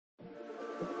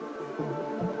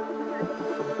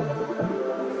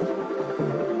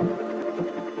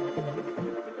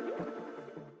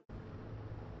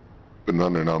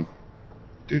Banana.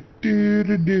 Do do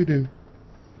do do do.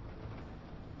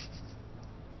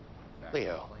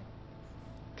 Leo,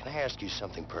 can I ask you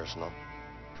something personal?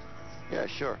 Yeah,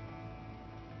 sure.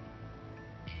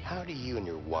 How do you and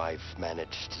your wife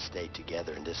manage to stay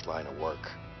together in this line of work?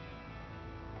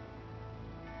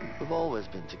 We've always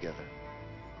been together.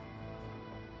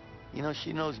 You know,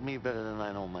 she knows me better than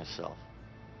I know myself.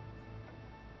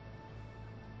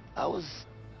 I was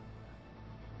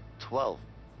 12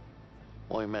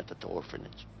 when we met at the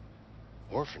orphanage.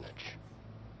 Orphanage?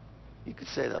 You could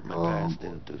say that my parents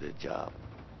didn't do their job.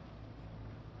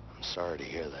 I'm sorry to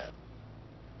hear that.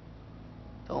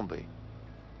 Don't be.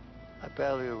 I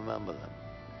barely remember them.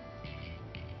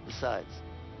 Besides,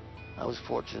 I was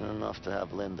fortunate enough to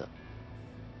have Linda.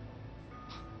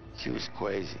 She was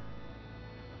crazy.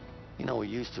 You know, we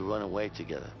used to run away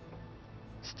together.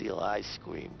 Steal ice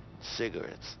cream,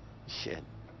 cigarettes, shit.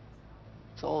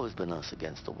 It's always been us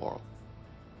against the world.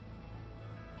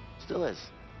 Still is.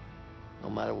 No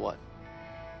matter what.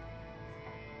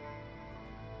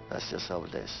 That's just how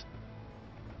it is.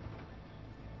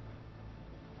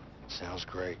 Sounds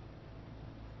great.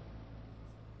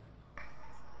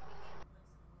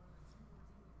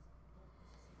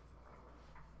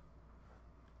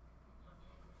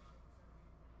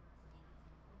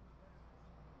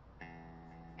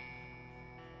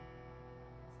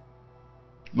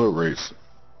 Low rates.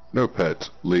 No pets.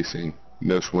 Leasing.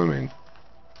 No swimming.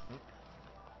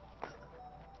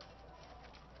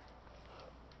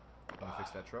 Wanna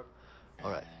fix that truck?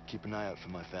 Alright, keep an eye out for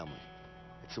my family.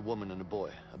 It's a woman and a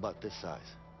boy, about this size.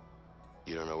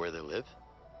 You don't know where they live?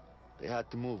 They had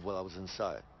to move while I was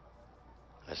inside.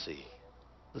 I see.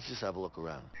 Let's just have a look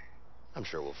around. I'm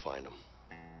sure we'll find them.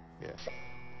 Yeah.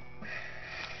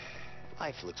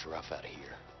 Life looks rough out of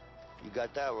here. You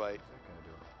got that right.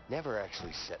 Never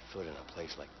actually set foot in a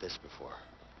place like this before.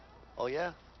 Oh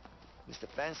yeah? Mr.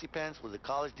 Fancy Pants with a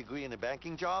college degree and a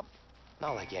banking job?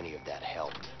 Not like any of that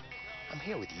helped. I'm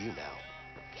here with you now.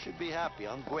 Should be happy.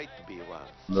 I'm great to be around.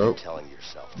 Nope. Keep telling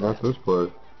yourself that. Not this place.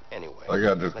 Anyway. I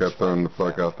just let's got thrown find the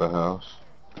fuck out the house.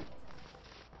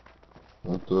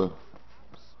 What the?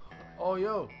 Oh,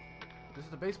 yo. This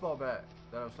is the baseball bat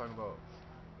that I was talking about.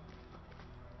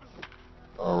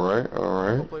 Alright, Go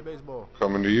alright. play baseball.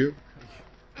 Coming to you.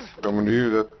 Coming to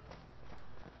you.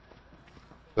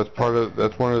 That's one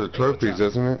of the trophies,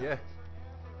 isn't it? Yeah.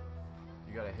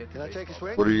 You gotta hit the Can I baseball. take a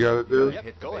swing? What do you gotta do? Hit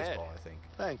the Go baseball, ahead. I think.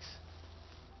 Thanks.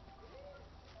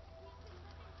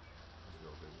 Let's go,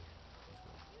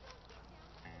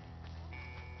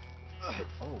 baby.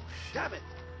 Oh, shit. Damn it!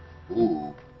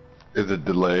 Ooh. Is it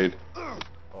delayed? Oh,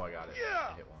 I got it. Yeah.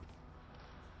 I hit one.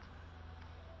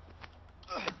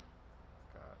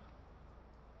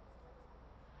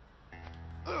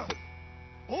 God.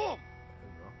 Boom! There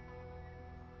you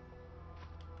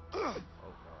go. Oh, God.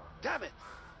 Damn it!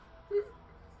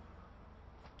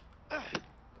 Dang.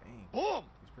 Boom!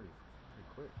 He's pretty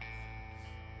quick.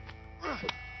 Oh, what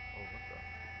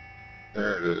the?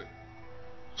 There it is.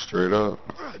 Straight up.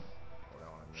 Oh, that one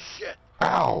I missed. Shit!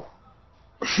 Ow!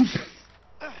 Oh, Boom! shit.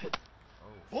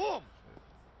 Oh,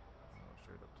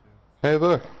 straight up, too. Hey,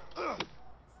 look. Is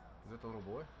that the little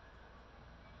boy?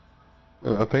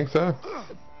 I think so.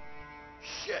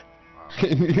 Shit!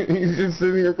 He's just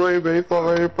sitting here playing baseball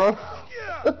right in front.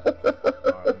 Yeah!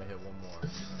 Alright, let me hit one more.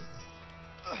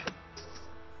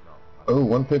 No, Oh,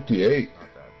 158. not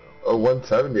that, Oh, though.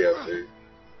 170, I see.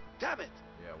 Damn it!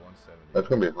 Yeah, 170. That's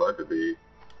gonna be hard to beat.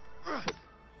 Yeah!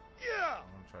 I'm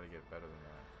gonna try to get better than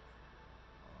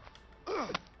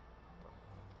that.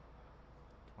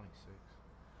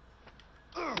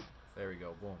 26. There we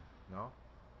go, boom. No?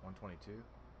 122?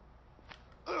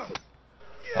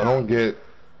 I don't get.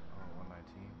 Oh,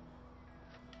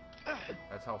 119.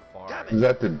 That's how far. Damn it. Is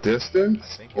that the distance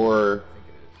I think it or? is. I think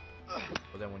it is.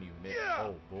 But then when you miss, Yeah.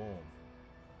 oh, boom.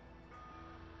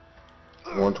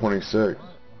 126.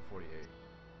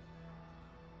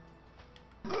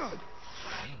 148.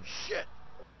 Shit!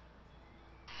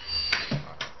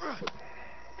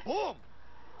 Boom!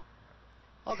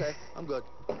 Okay, I'm good.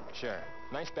 Sure.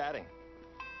 Nice batting.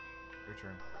 Your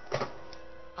turn.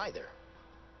 Hi there.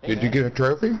 Did you get a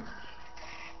trophy? No,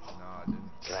 I didn't.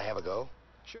 Can I have a go?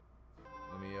 Sure.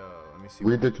 Let me see.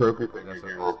 Read the what- trophy thing That's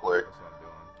again what, real quick. that's what I'm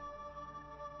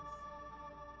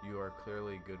doing. You are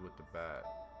clearly good with the bat.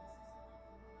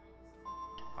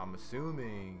 I'm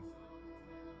assuming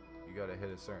you gotta hit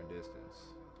a certain distance.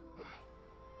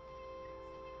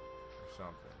 Or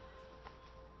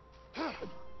something.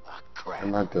 Ah, crap.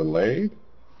 Am I delayed?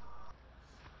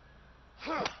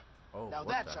 Oh, Now what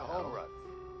that's the a hell? home run.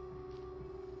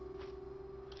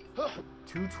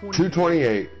 220.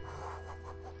 228.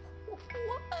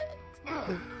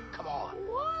 Come on.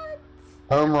 What?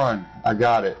 Home run. I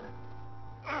got it.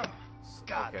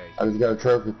 Got Okay. I just got a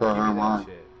trophy for a Give me home that run.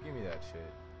 shit. Give me that shit.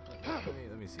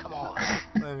 Let me see. Come that. on.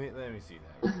 Let me see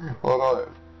that. Hold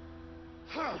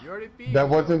on. You already beat. That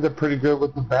me, wasn't the pretty good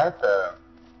with the bat though.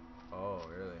 Oh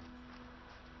really?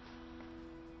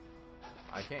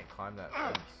 I can't climb that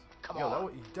fence. Come Yo,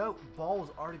 on. that ball was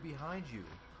already behind you.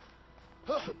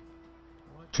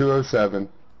 207.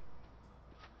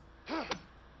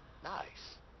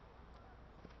 Nice.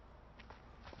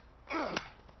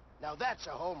 Now that's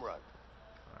a home run.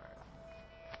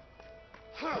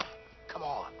 Alright. Come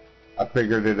on. I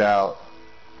figured it out.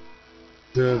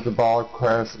 As soon as the ball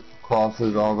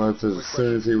crosses almost as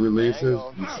soon as he releases,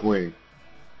 you swing.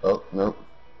 Oh, nope.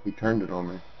 He turned it on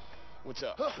me. What's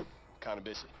up? Kind of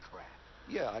busy. Crap.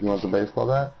 Yeah, I You can want the see that. baseball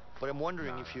bat? But I'm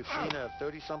wondering if you've seen a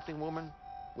 30-something woman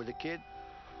with a kid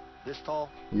this tall.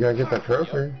 You gotta get that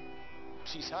trophy.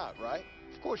 She's hot, right?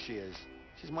 Of course she is.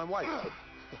 She's my wife.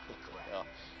 Well,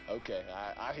 okay,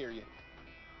 I hear you.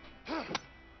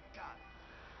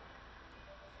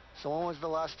 So when was the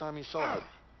last time you saw her?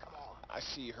 Come on. I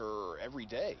see her every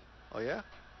day. Oh yeah?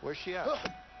 Where's she at?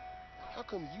 How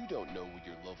come you don't know where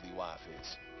your lovely wife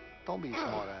is? Don't be a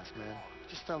smart ass, man.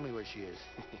 Just tell me where she is.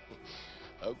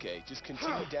 Okay, just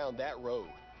continue down that road.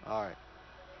 All right.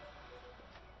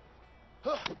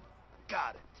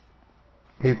 Got it.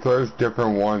 He throws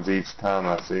different ones each time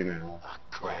I see him. Ah, Yeah,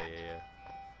 crap.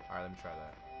 yeah. Alright, let me try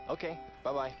that. Okay,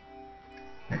 bye-bye.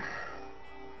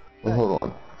 Well,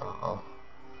 hold on.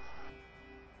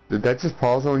 Did that just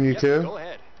pause on you Yep, too? go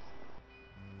ahead.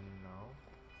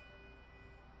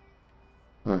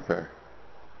 No. Okay.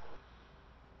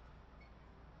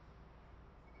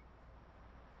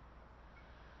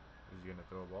 Is he gonna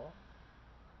throw a ball?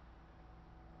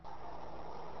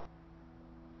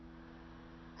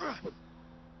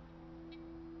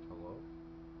 Hello?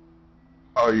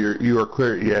 Oh, you are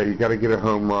clear. Yeah, you gotta get a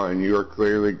home run. You are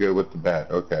clearly good with the bat.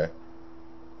 Okay.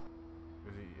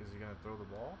 Is he gonna throw the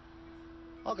ball?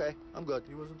 Okay, I'm good.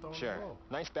 He wasn't throwing Sure. the ball.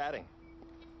 Nice batting.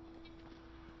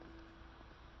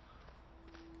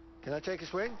 Can I take a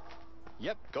swing?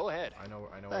 Yep, go ahead. I know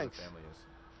where the Thanks. family is.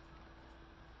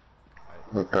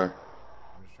 Okay. I'm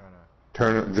just trying to.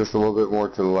 Turn it just a little bit more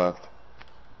to the left.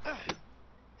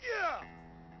 Yeah.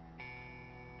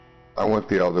 I went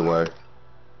the other way.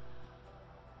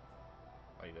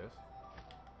 Like this?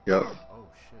 Yep. Oh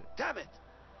shit. Damn it.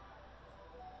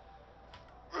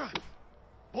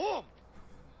 Boom.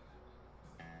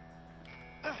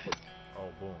 Oh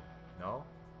boom. No?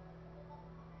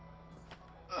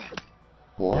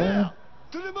 What? Yeah.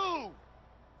 To the moon.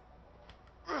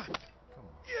 Come on.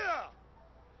 Yeah.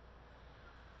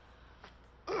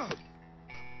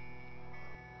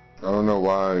 I don't know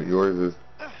why yours is.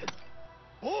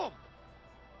 Boom.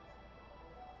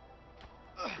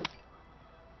 God,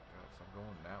 stop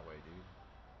going that way,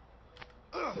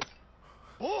 dude.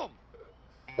 Boom.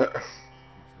 Keeps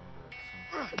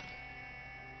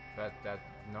going to that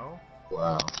no?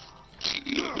 Wow.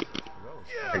 That was,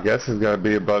 I guess it's gotta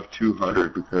be above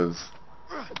 200 because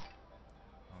I don't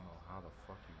know how the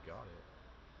fuck you got it.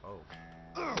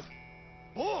 Oh.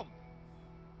 Boom.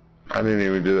 I didn't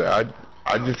even do that.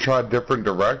 I just tried different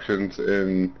directions,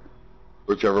 and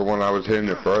whichever one I was hitting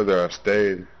it further, I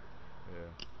stayed.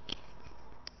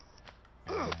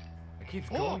 Yeah. It keeps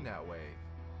going that way.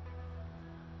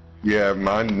 Yeah,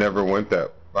 mine never went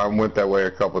that. I went that way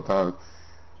a couple times.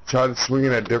 Tried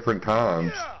swinging at different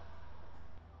times. Yeah.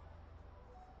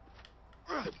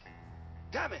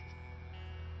 Damn it.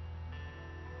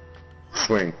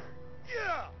 Swing.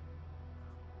 Yeah.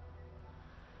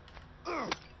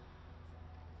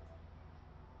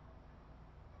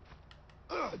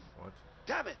 What?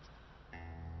 Damn it.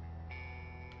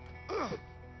 Way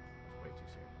too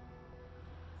soon.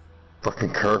 Fucking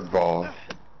curveball.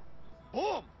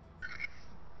 Boom.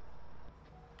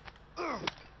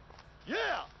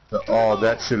 Yeah. Oh,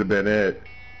 that should have been it.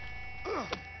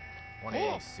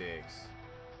 186.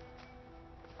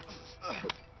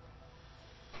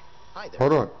 Hi there.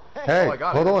 Hold on. Hey, Oh, I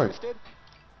got hold it. on. Interested?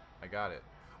 I got it.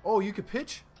 Oh, you could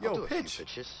pitch? I'll Yo, do a few pitch.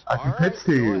 pitches. I can All right, pitch to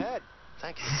go you. ahead.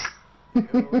 Thank you.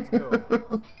 Yo, let's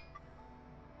go.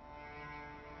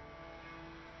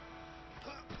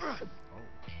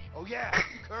 Oh yeah,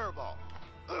 curveball.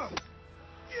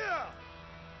 Yeah.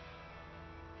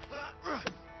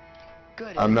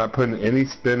 Good. I'm not putting any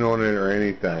spin on it or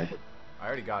anything. I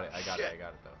already got it. I got it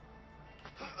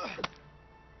though.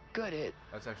 Good hit.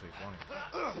 That's actually funny.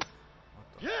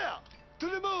 Yeah. To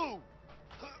the moon.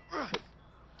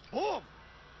 Boom.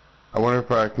 I wonder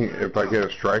if I get a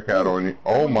strikeout on you.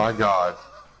 Oh my god.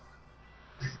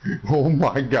 Oh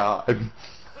my god.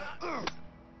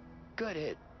 Good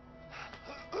hit.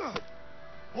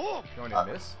 You want to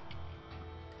miss?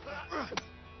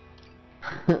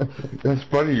 That's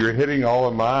funny, you're hitting all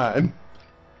of mine.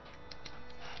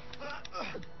 Oh,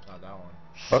 that one.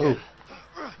 Oh.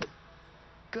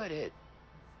 Good hit.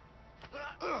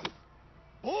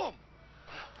 Boom.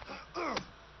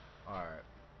 Alright.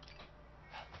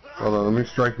 Hold on, let me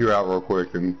strike you out real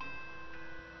quick and...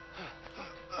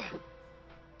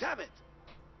 Damn it.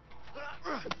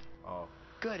 Oh.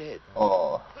 Good hit.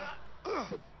 Oh.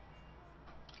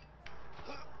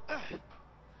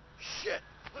 Shit.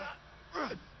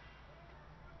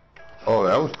 Oh,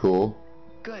 that was cool.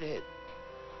 Good hit.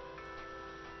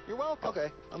 You're welcome.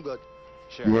 Okay, I'm good.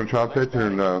 Sure. You want to try pitch or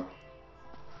no?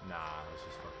 Nah, let's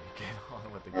just fucking get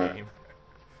on with the Alright. game.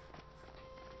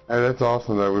 Hey, that's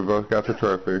awesome though. We both got the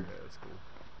trophy. Yeah, that's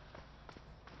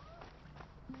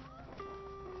cool.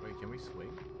 Wait, can we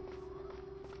swing?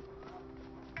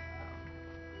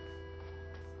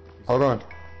 Hold on.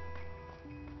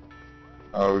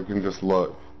 Oh, we can just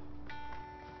look.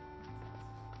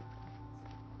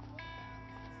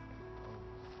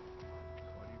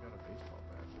 Why do you got a baseball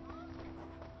bat?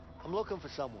 I'm looking for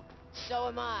someone. So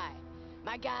am I.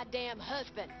 My goddamn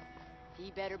husband.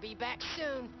 He better be back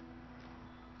soon.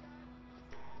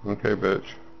 Okay, bitch.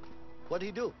 What'd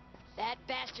he do? That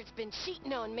bastard's been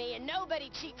cheating on me, and nobody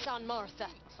cheats on Martha.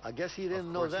 I guess he didn't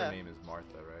Of know course that. her name is Martha,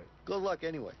 right? Good luck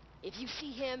anyway. If you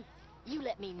see him, you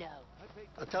let me know.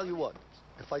 I'll tell you what.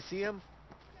 If I see him,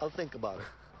 I'll think about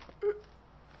it.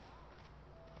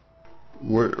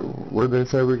 Where they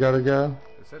say we gotta go?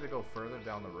 It said to go further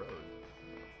down the road.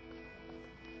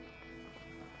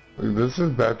 This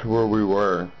is back to where we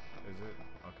were. Is it?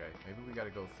 Okay, maybe we gotta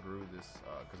go through this,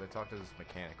 because I talked to this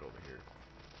mechanic over here.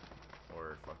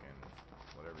 Or fucking,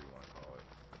 whatever you want to call it.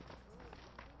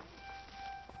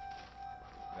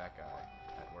 That guy,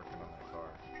 working on that car.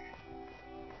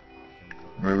 Can we go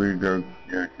there? Maybe go,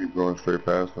 yeah, keep going straight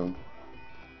past them.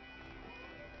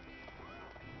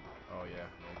 Oh yeah,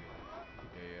 maybe.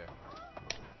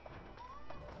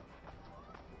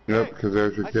 Yeah, Yep, because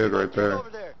there's your I see kid that right there. over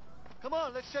there. Come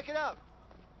on, let's check it out.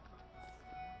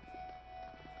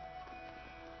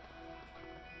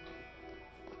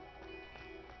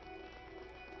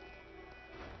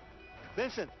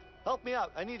 Vincent, help me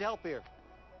out. I need help here.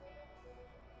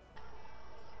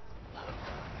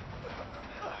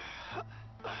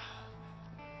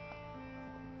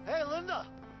 Hey, Linda!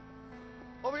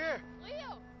 Over here!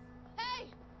 Leo! Hey!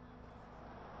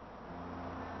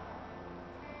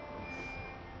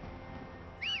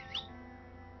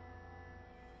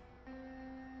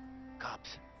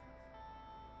 Cops.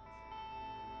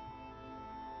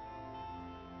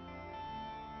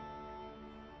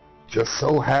 Just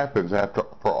so happens after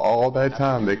for all that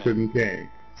time they couldn't came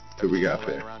till we got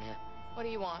there. Around here. What do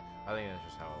you want? I think that's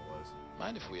just how it was.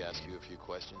 Mind if we ask you a few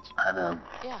questions? I know.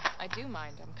 Yeah, I do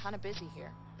mind. I'm kind of busy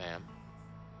here. Ma'am,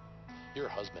 your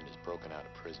husband is broken out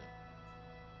of prison.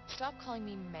 Stop calling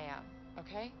me ma'am,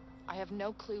 okay? I have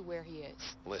no clue where he is.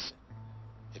 Listen,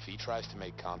 if he tries to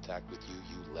make contact with you,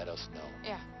 you let us know.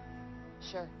 Yeah,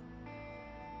 sure.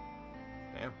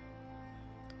 Damn.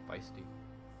 Feisty.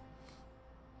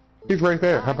 He's right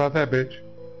there. How about that, bitch?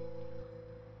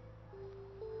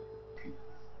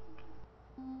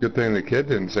 Good thing the kid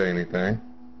didn't say anything.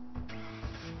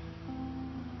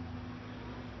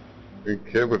 The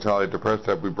kid was highly depressed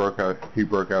that he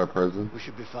broke out of prison. We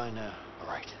should be fine now. All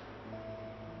right.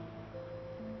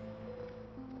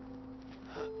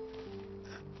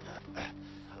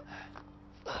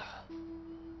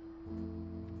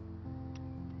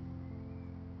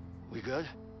 We good?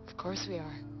 Of course we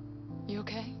are. You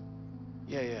okay?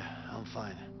 Yeah, I'm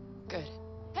fine. Good.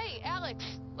 Hey, Alex!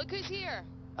 Look who's here!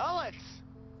 Alex!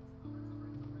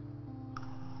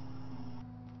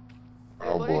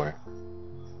 Oh boy.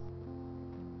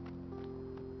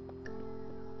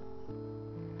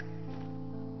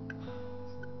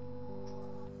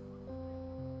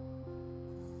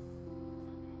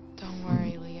 Don't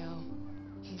worry, Leo.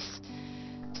 He's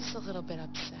just a little bit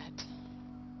upset.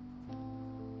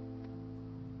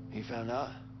 He found out?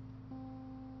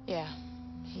 Yeah,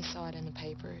 he saw it in the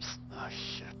papers. Oh,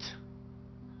 shit.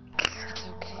 It's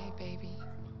okay, baby.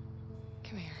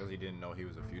 Come here. Because he didn't know he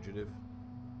was a fugitive?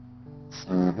 So,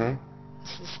 Mm-hmm.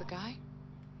 is this the guy?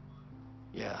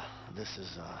 Yeah, this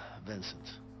is, Vincent.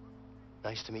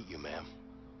 Nice to meet you, ma'am.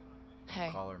 Hey.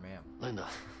 Call her ma'am. Linda,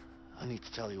 I need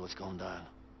to tell you what's going down.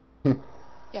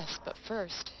 Yes, but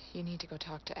first, you need to go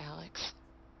talk to Alex.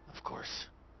 Of course.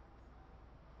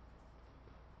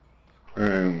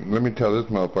 And let me tell this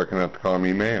motherfucker not to call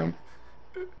me ma'am.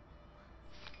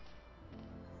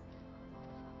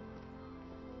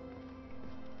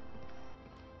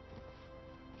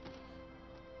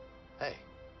 Hey,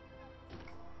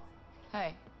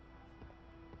 Hey,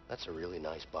 that's a really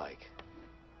nice bike.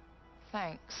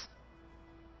 thanks.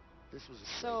 This was a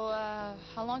So,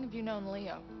 how long have you known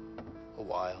Leo? a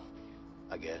while,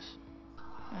 I guess.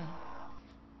 Hmm.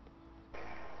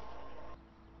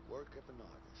 Work of an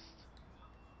artist.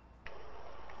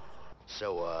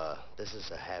 So, this is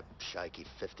a Habshike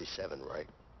 57, right?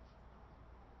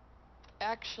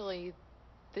 Actually,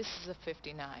 this is a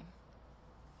 59.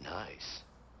 Nice.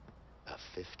 A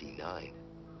 59.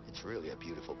 It's really a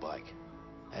beautiful bike.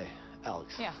 Hey,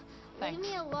 Alex. Yeah, thanks. Leave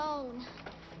me alone.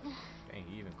 Dang,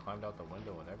 he even climbed out the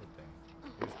window and everything.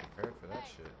 He was prepared for that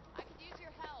shit. I could use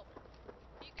your help.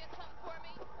 Can you get something for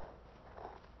me?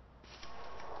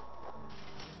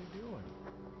 What's he doing?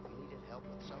 You needed help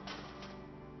with something?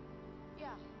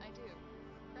 Yeah, I do.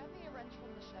 Grab me a wrench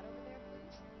from the shed over there,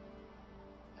 please.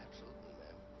 Absolutely,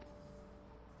 ma'am.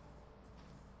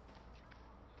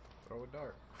 Throw a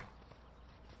dart.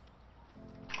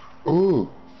 Ooh,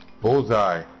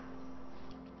 bullseye.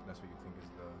 That's what you think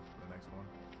is the next one?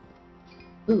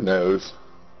 Who knows?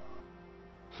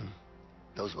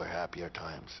 Those were happier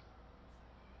times.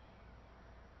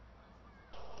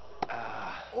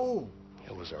 Ah, Oh!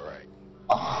 it was alright.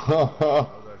 That was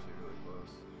actually really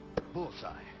close.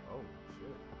 Bullseye. Oh,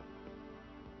 shit.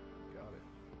 Got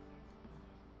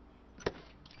it.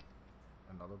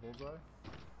 Another bullseye?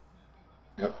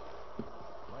 Yep.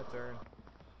 My turn.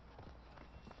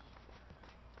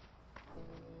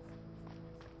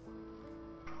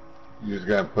 You just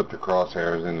gotta put the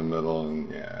crosshairs in the middle and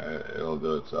yeah, it'll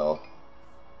do itself.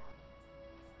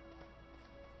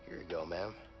 Here you go,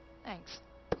 ma'am. Thanks.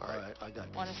 Alright, I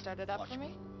got Want this. to start it up Watch for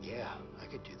me? Yeah, I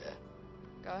could do that.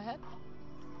 Go ahead.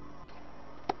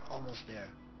 Almost there.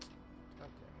 God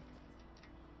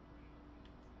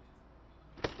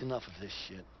damn it. Enough of this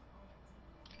shit.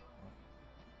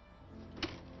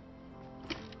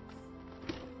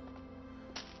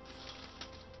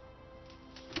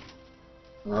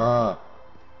 Ah.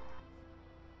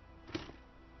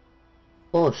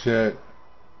 Bullshit.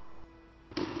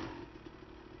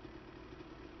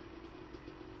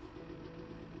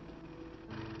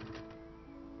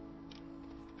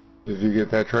 Did you get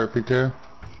that trophy too?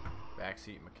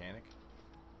 Backseat mechanic?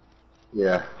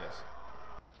 Yeah. Yes.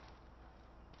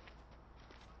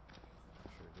 I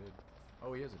sure did.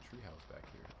 Oh, he has a treehouse back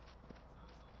here.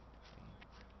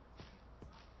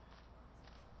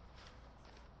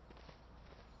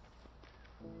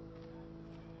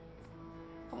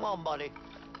 Come on, buddy.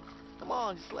 Come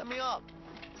on, just let me up.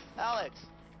 Alex.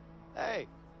 Hey.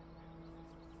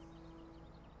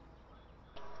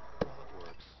 Well, it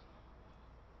works.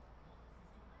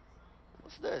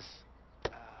 What's this?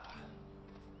 It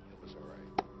was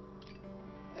alright.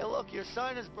 Hey, look, your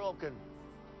sign is broken.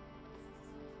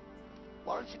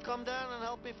 Why don't you come down and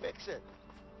help me fix it?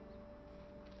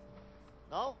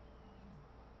 No?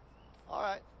 All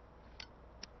right.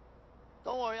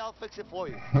 Don't worry, I'll fix it for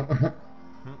you.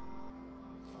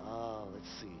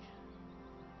 Let's see.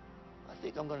 I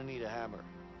think I'm gonna need a hammer.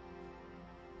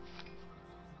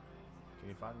 Can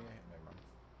you find me a... Never mind.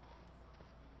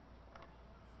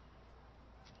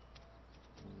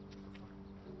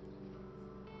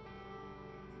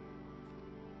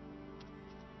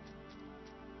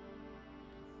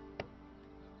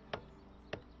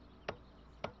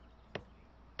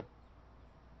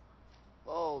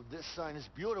 Oh, this sign is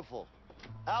beautiful.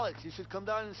 Alex, you should come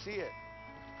down and see it.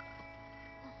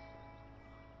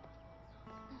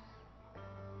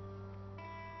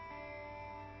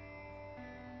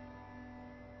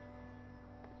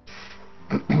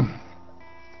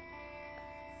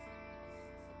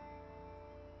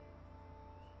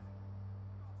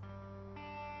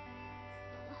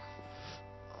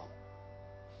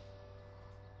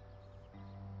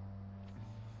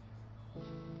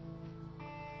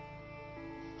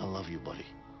 I love you, buddy.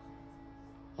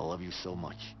 I love you so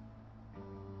much.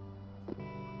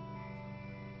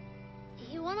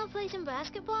 You wanna play some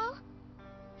basketball?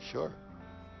 Sure.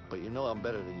 But you know I'm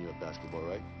better than you at basketball,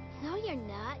 right? No, you're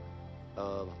not.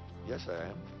 Yes I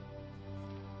am.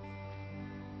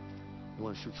 You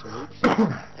wanna shoot some hoops?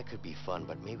 That could be fun,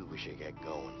 but maybe we should get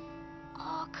going.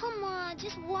 Oh, come on,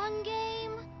 just one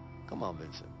game? Come on,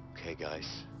 Vincent. Okay, guys.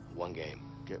 One game.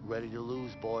 Get ready to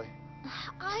lose, boy.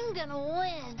 I'm gonna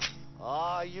win.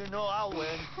 Ah, you know I'll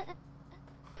win.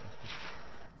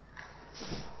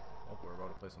 Oh, we're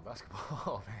about to play some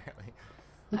basketball, apparently.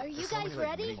 Are you There's so guys many, like,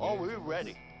 ready? mini Oh, games we're in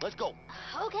ready. this. Let's go.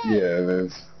 Okay. Yeah, it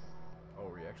is. Oh,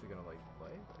 are we actually gonna, like, play?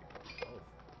 Like, oh.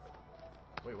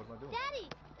 Wait, what am I doing? Daddy,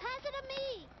 pass it to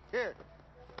me. Here.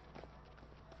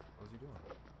 What was he doing?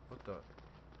 What the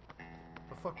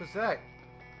fuck was that?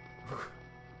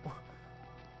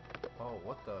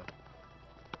 what the?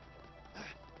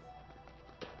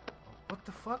 What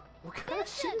the fuck? What kind of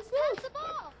shit is Pass this? the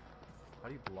ball. How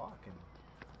do you block him?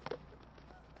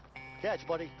 Catch,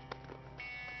 buddy.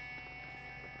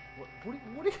 What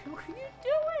are you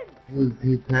doing?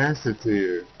 He passed it to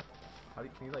you. Can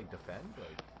you like defend?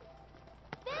 Like,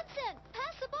 Vincent,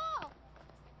 pass the ball.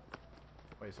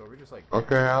 wait, so are we just like?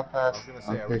 Okay, I'll I pass. was gonna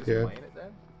I'll say, are we pick just it. playing it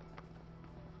then?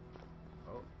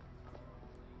 Oh,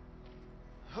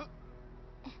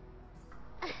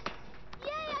 Yay,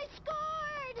 I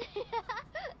scored.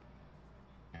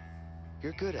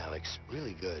 You're good, Alex.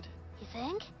 Really good. You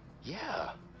think?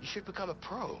 Yeah, you should become a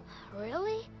pro.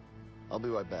 Really? I'll be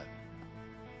right back.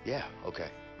 Yeah, okay.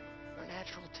 You're a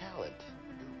natural talent.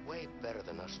 You're way better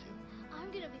than us two.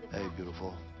 I'm gonna be the Hey, best.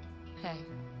 beautiful. Hey.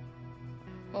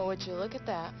 Well, would you look at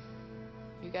that?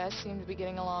 You guys seem to be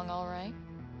getting along all right.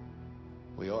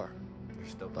 We are. you're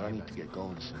still But I playing need to get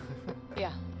going soon.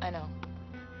 Yeah, I know.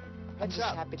 I'm Heads just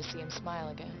up. happy to see him smile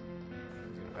again.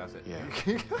 He's gonna pass it. Yeah,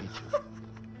 me too.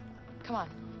 Come on,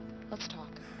 let's talk.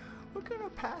 What kind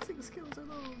of passing skills are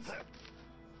those?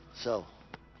 So,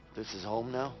 this is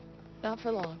home now? Not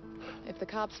for long. If the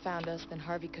cops found us, then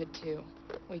Harvey could too.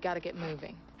 We gotta get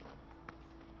moving.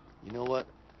 You know what?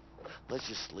 Let's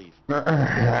just leave.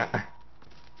 And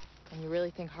you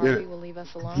really think Harvey Yeah. will leave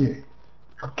us Get alone? it.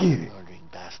 Go get it. Murdering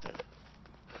bastard.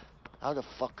 How the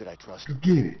fuck could I trust Go him?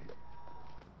 get it.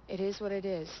 It is what it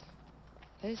is.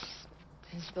 This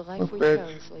is the life Look, we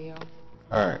bitch. chose, Leo.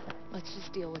 Alright. Let's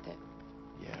just deal with it.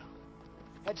 Yeah,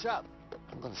 Heads up.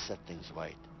 I'm gonna set things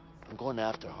right. I'm going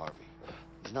after Harvey.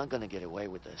 He's not gonna get away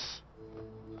with this.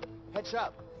 Heads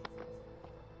up.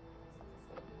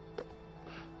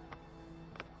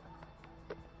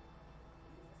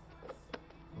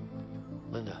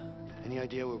 Linda, any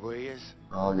idea where Ray is?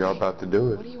 Oh, y'all about to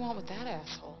do What it. do you want with that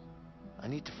asshole? I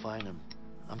need to find him.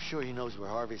 I'm sure he knows where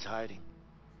Harvey's hiding.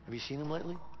 Have you seen him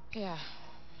lately? Yeah,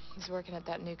 he's working at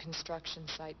that new construction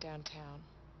site downtown.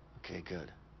 Okay,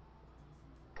 good.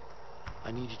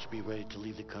 I need you to be ready to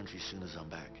leave the country as soon as I'm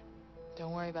back.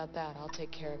 Don't worry about that. I'll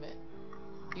take care of it.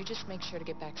 You just make sure to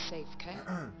get back safe, okay?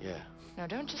 Yeah, No,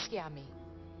 don't just yeah me.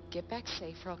 Get back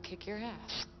safe or I'll kick your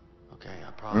ass. okay,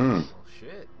 I promise. Oh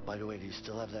shit. By the way, do you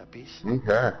still have that piece?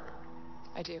 Okay.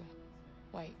 I do.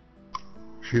 Wait.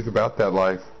 She's about that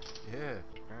life. Yeah,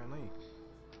 apparently.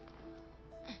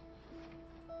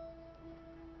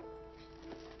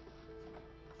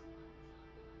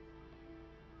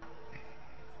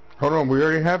 Hold on, we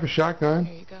already have a shotgun.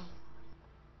 Here you go.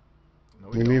 No,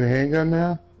 We need a handgun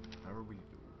now?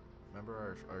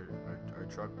 Remember our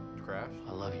truck crashed?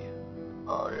 I love you.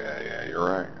 Oh, yeah, you're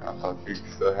right. I thought you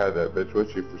still had that bitch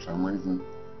with you for some reason.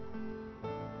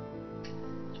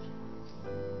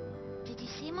 Did you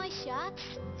see my shots?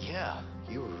 Yeah,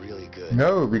 you were really good.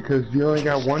 No, because you only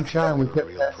got one shot and we kept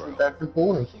Real passing pro. back and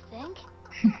forth. You think?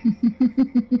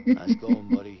 Nice going,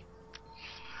 buddy.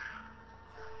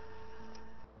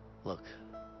 Look,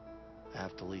 I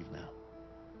have to leave now.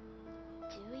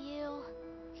 Do you?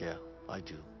 Yeah, I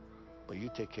do. But you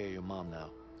take care of your mom now,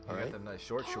 You got alright? them nice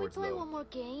short Can we shorts play though. one more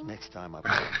game? Next time, I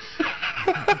promise.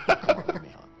 Come with me,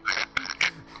 hon.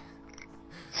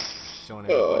 Showing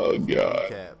Oh, everybody God.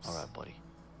 caps. Alright, buddy.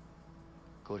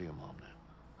 Go to your mom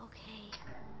now. Okay.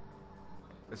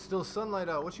 It's still sunlight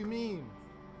out. What you mean?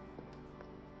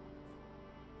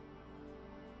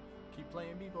 Keep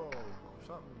playing b-ball or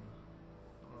something.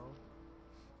 I don't know.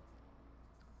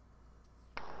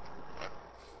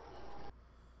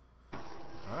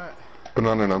 Alright.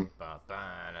 Banana.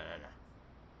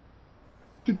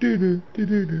 Do-do-do,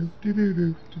 do-do-do,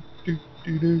 do-do-do,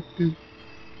 do-do-do-do.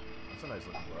 That's a nice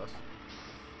looking bus.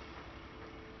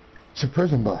 It's a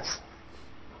prison bus.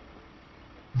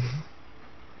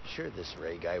 Sure this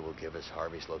Ray guy will give us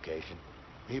Harvey's location.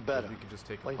 He better. We could just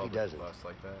take a What if he public doesn't? bus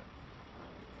like that.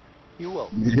 You will.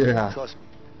 Yeah. Trust me.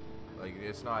 Like,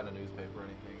 it's not in the newspaper or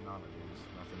anything. Not in the news.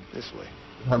 Nothing. This way.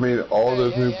 I mean, all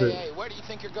those newspapers. Hey, where do you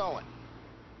think you're going?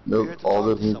 Nope, Here to all talk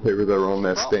those to someone. newspapers that were on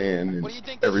that Bro, stand, and what do you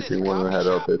think this every is, single a one of them coffee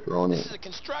had our shop? picture on This it. is a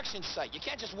construction site. You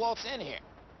can't just waltz in here.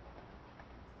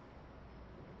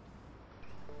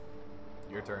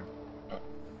 Your turn.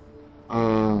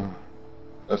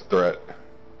 That's threat.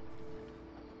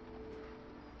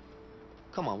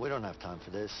 Come on, we don't have time for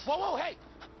this. Whoa, whoa, hey!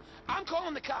 I'm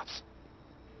calling the cops.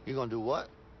 You gonna do what?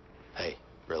 Hey,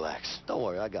 relax. Don't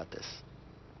worry, I got this.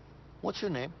 What's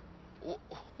your name?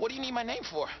 What do you need my name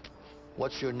for?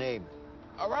 What's your name?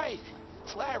 All right,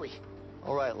 it's Larry.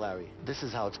 All right, Larry, this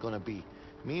is how it's gonna be.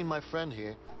 Me and my friend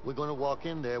here, we're gonna walk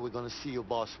in there, we're gonna see your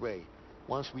boss Ray.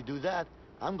 Once we do that,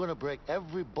 I'm gonna break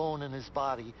every bone in his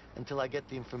body until I get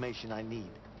the information I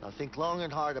need. Now think long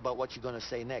and hard about what you're gonna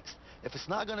say next. If it's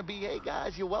not gonna be, hey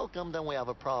guys, you're welcome, then we have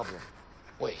a problem.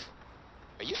 Wait,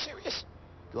 are you serious?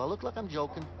 Do I look like I'm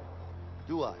joking?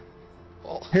 Do I?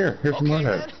 Oh, Here's okay, my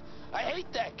man. head. I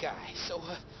hate that guy, so,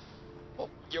 well,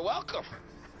 you're welcome.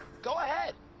 Go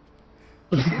ahead.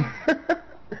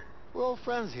 We're all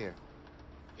friends here.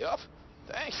 Yup,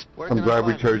 thanks. Where I'm can I glad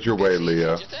we find chose your way,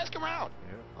 Leo. Just ask around.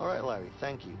 All right, Larry,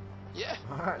 thank you. Yeah,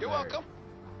 All right, you're Larry. welcome.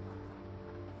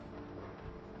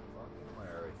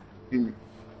 Fucking Larry.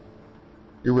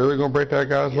 You really gonna break that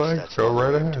guy's Yes, leg? that's Go one right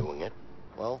way of ahead. doing it.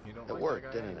 Well, You don't it like worked,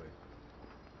 that guy didn't anyway.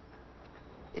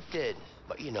 It did,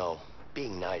 but you know,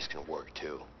 being nice can work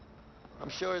too. it? I'm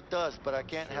sure it does, but I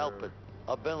can't help sure. it.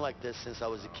 I've been like this since I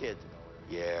was a kid.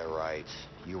 Yeah, right.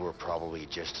 You were probably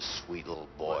just a sweet little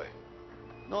boy.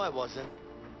 No, I wasn't.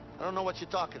 I don't know what you're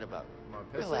talking about. Am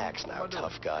I pissing? Relax What now, am I doing?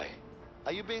 tough guy.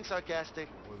 Are you being sarcastic?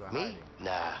 Was I Me? hiding?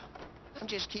 Nah. I'm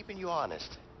just keeping you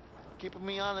honest. Keeping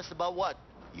me honest about what?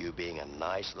 You being a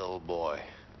nice little boy.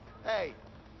 Hey,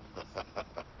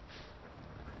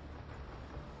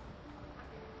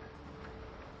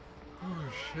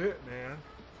 Oh shit, man.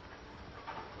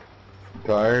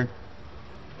 Tired?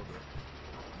 Okay.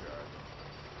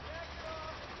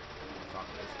 Talk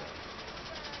to this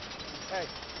guy. hey,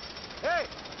 hey!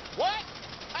 What?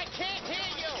 I can't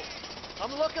hear you.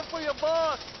 I'm looking for your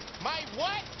boss. My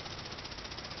what?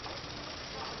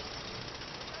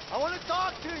 I want to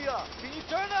talk to you. Can you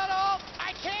turn that off?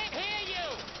 I can't hear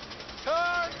you.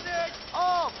 Turn it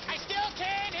off. I still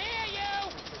can't hear you.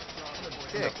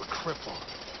 Dick. A cripple.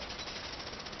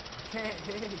 I can't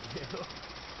hear you.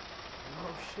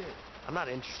 Oh shit. I'm not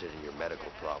interested in your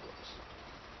medical problems.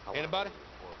 Anybody?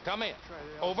 Come in.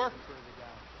 Over.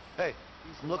 Hey,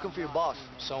 I'm looking for your boss.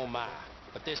 So am I.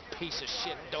 But this piece of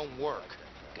shit don't work.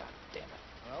 God damn it.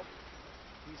 Well,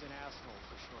 he's an asshole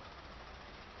for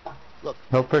sure. Look,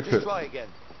 He'll fix just it. try again.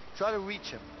 Try to reach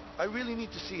him. I really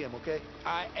need to see him, okay?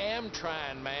 I am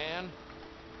trying, man.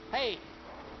 Hey,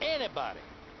 anybody?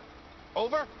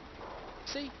 Over?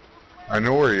 See? I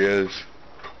know where he is.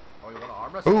 Oh, you want to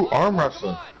arm wrestle? Ooh, arm Come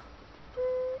wrestling. on.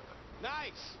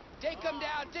 Nice. Take him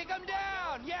down. Take him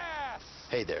down. Yes.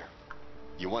 Hey there.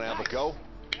 You want to have a go?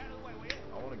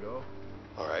 I want to go.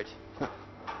 All right.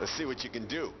 Let's see what you can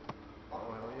do. Oh,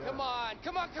 hell yeah. Come on.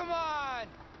 Come on. Come on.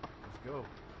 Let's go.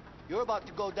 You're about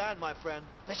to go down, my friend.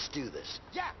 Let's do this.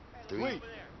 Yeah. 3,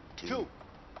 2,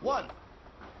 1.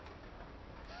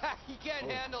 He can't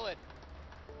handle it.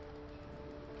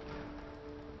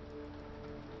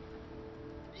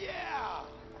 Yeah.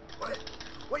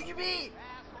 What do you mean?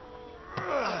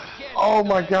 Can't Oh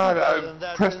my handle god, Than I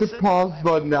that, pressed the Vincent. pause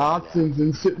button, options,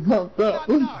 and shit popped it. up.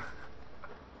 Knock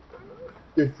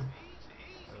it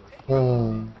off.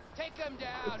 Take him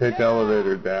down. Take the Yeah.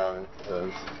 elevator down, it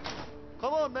says.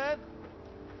 Come on, man.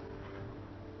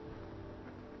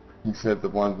 He said the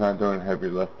one's not doing heavy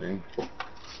lifting.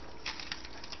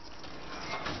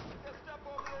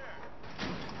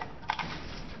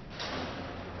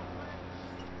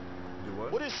 Do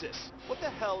what? What is this? What the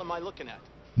hell am I looking at?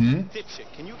 Hmm?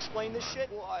 Dipshit, can you explain this shit?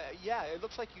 Well, yeah, it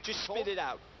looks like you just spit it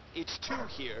out. It's 2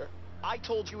 here. I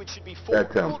told you it should be 4.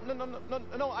 That's him. Well, no, no,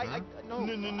 no.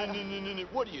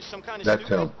 What are you, some kind of That's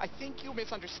stupid? him. I think you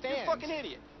misunderstand. You're a fucking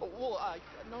idiot. Well,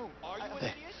 no. Are you an Hey,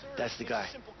 idiot? Sir, that's the it's guy.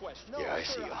 a simple question. No, Yeah, I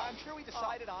sir, see him. I'm sure we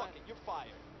decided on it. You're fired.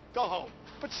 Go home.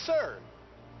 But, sir.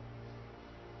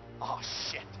 Oh,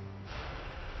 shit.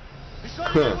 He's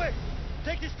going the other way.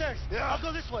 Take the stairs. Yeah. I'll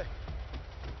go this way.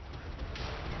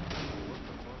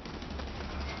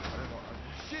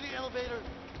 Shitty elevator.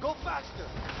 Go faster.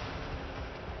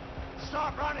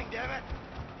 Stop running, damn it.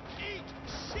 Eat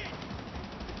shit.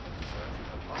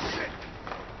 Shit.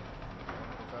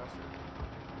 Faster.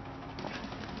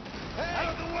 Out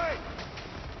of the way.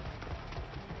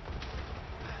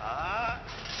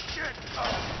 Shit. You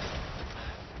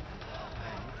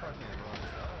fucking wrong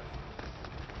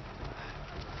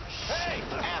Hey,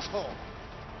 asshole.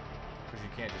 Because you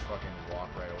can't just fucking walk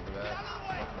right over that.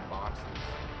 Fucking boxes.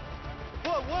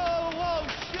 Whoa, whoa, whoa,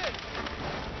 shit.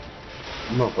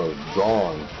 Motherfucker's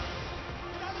gone.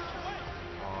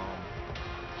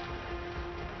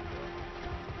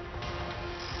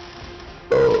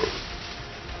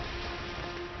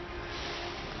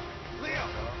 Leo,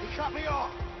 he cut me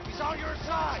off. He's on your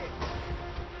side.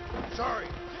 Sorry.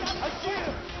 I see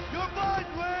him. You're mine,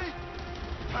 Ray.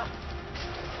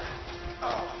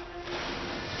 Oh.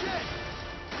 Shit.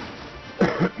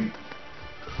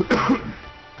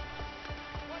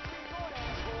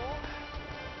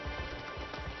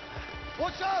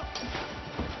 What's up?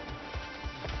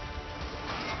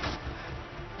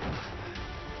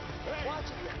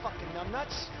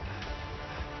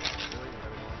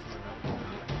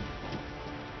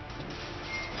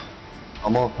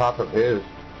 I'm on top of his.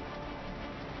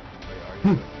 Wait,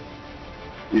 are you?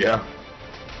 Yeah.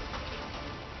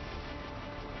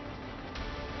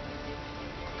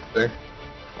 See?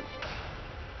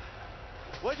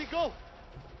 Where'd he go?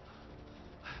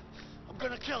 I'm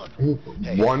gonna kill him.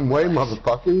 Hey, One way, relax.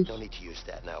 motherfuckers. No need to use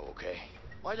that now, okay?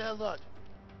 Why the hell not?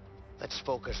 Let's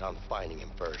focus on finding him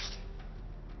first.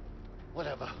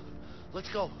 Whatever. Let's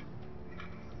go.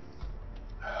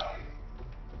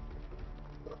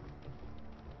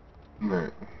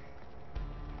 Man.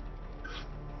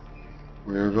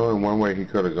 There was only one way he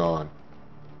could have gone.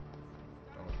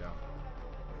 Don't look down.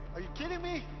 Are you kidding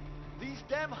me? These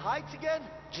damn heights again?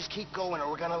 Just keep going or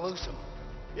we're gonna lose him.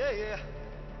 Yeah.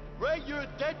 Ray, you're a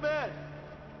dead man.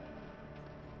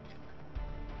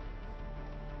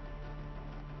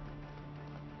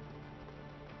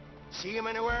 See him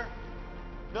anywhere?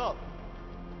 No.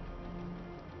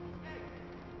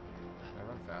 Can I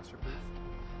run faster, please?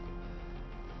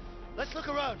 Let's look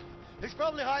around. He's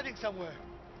probably hiding somewhere.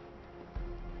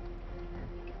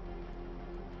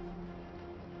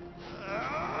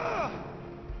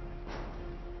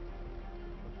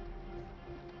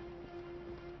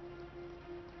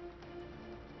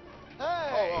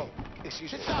 Hey! Oh,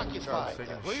 excuse me. It's occupied. Sorry,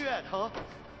 Where you at, huh?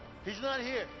 He's not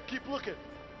here. Keep looking.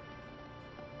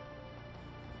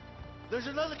 There's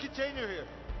another container here.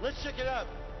 Let's check it out.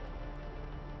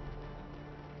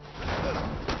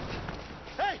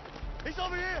 Hey! He's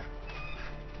over here!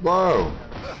 Whoa!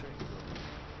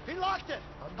 He locked it!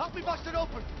 Help me bust it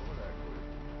open! Doing that quick.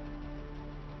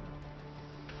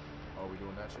 Oh, we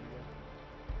doing that shit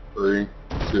again?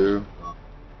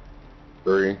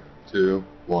 3, 2,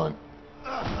 1.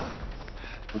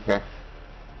 Okay.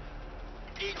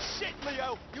 Eat shit,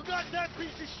 Leo! You got that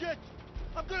piece of shit!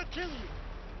 I'm gonna kill you!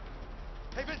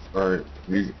 Hey, Vince! Alright,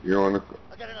 you're on the...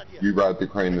 I got an idea. You ride the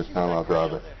crane this time, I'll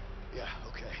drive it. Yeah,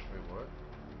 okay. Wait, what?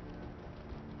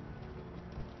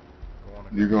 Go on.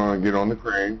 You're gonna get on the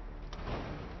crane.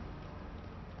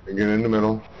 And get in the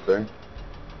middle, see?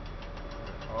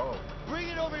 Oh. Bring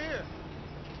it over here!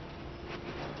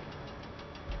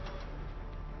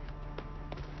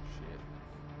 Shit.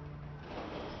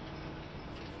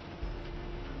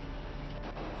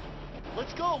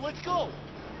 Let's go, let's go!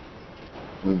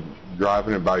 I'm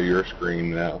driving it by your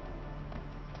screen now.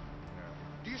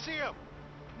 Do you see him?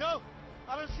 No,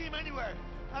 I don't see him anywhere.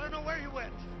 I don't know where he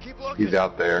went. Keep looking. He's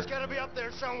out there. He's gotta be up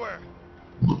there somewhere.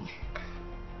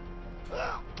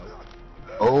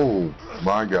 Oh,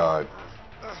 my God.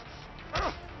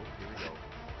 Oh, here we go.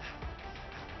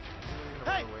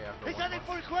 Hey, he's heading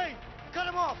for the crane. Cut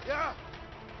him off. Yeah.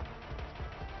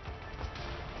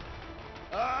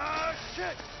 Ah,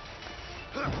 shit.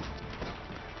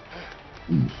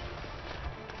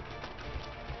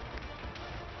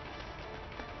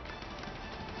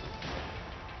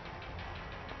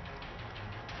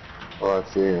 Oh,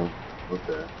 I see him.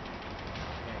 Okay.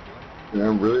 Can I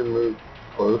really move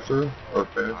closer or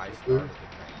faster?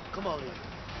 Come on, Lee.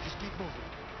 Just keep moving.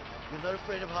 You're not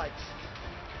afraid of heights.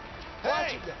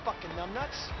 Hey! You fucking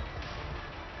numbnuts.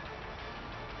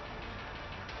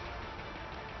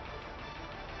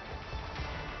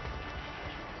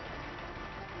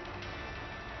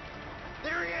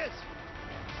 There he is.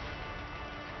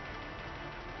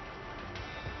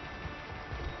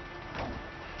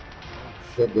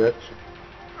 Shit, bitch.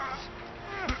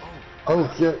 Oh,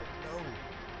 shit. No.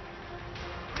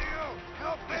 Leo,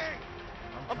 help me.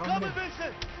 I'm coming,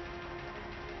 Vincent.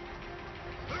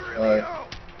 Alright.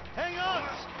 Hang on.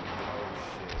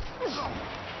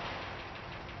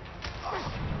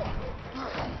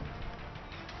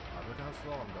 Look how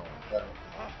slow I'm going.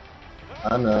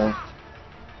 I know.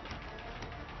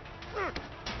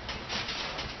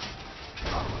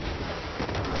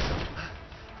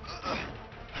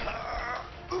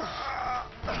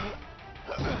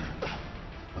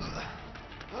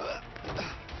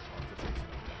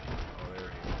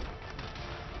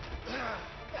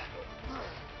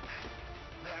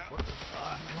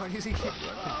 Why does he keep running?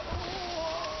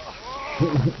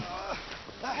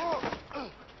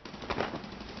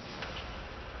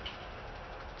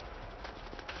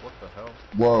 What the hell?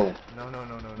 Whoa. No.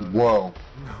 Whoa.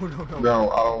 No. No,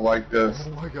 I don't like this. Oh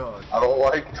my god. I don't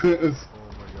like this. Oh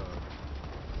my god.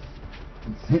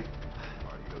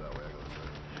 Alright, you go that way, I go this way.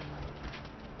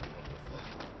 What the fuck?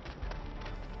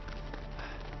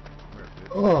 Where,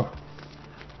 bitch? Oh.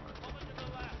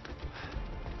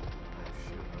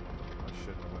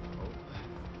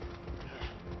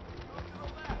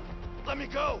 Let me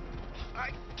go. I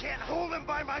can't hold him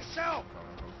by myself.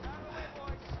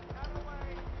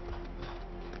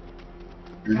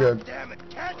 You're good. Damn it,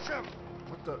 catch him.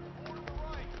 What the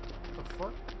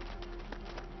fuck?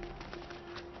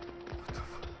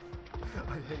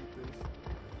 I hate this.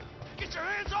 Get your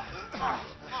hands up!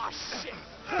 Oh, shit!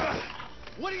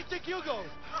 What do you think you're going?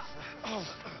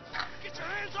 Get your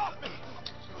hands off me!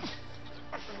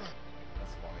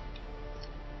 That's funny.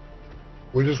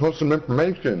 We just want some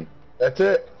information. That's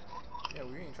it. Yeah,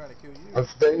 we ain't trying to kill you. I'm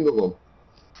staying with them.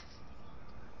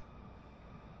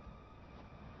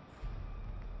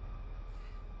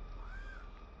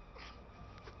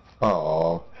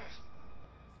 Oh.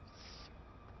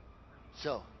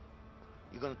 So,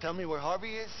 you gonna tell me where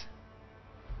Harvey is?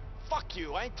 Fuck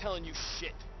you, I ain't telling you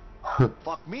shit.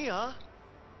 Fuck me, huh?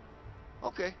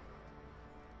 Okay.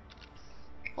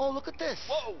 Oh, look at this.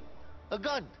 Whoa! A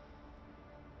gun.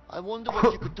 I wonder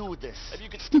what you could do with this. Maybe you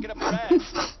could stick it up your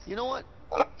ass. You know what?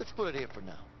 Let's put it here for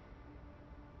now.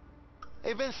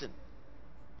 Hey, Vincent.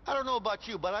 I don't know about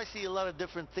you, but I see a lot of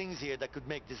different things here that could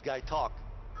make this guy talk.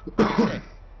 What do you say?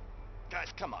 Guys,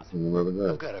 come on.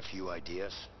 I've got a few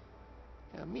ideas.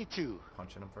 Yeah, me too.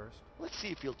 Punching him first? Let's see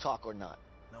if he'll talk or not.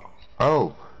 No.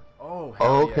 Oh. Oh,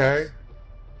 hell Okay. yes.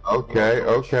 Okay.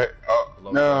 Blowtorch. Okay. Oh,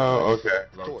 no. Okay.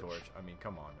 Blowtorch. I mean,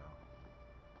 come on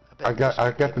now. I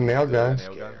got the nail gun.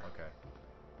 Nail gun?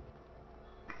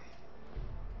 Okay.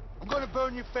 I'm gonna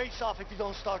burn your face off if you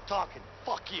don't start talking.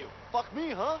 Fuck you. Fuck me,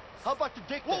 huh? How about the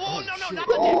dick? Whoa, then? whoa, no, no, shit. not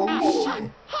the dick. Oh,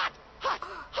 Hot, hot, hot,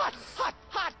 hot, hot,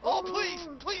 hot. Oh, please,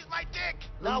 please, my dick.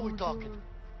 Now we're talking.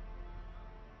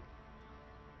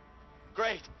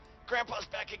 Great. Grandpa's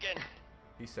back again.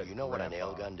 He said, You know what a grandpa.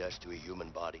 nail gun does to a human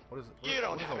body? What is it? You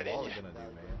don't what have is it a in wallet you. gonna do,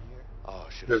 man? Oh,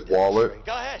 should His I wallet. demonstrate?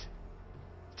 Go ahead.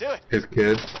 Do it. His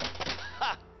kid.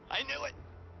 Ha! I knew it.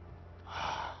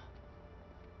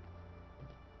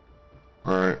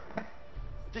 Alright.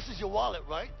 This is your wallet,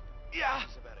 right? Yeah.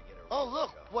 Oh,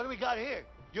 look. What do we got here?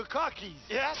 Your car keys.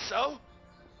 Yeah, so?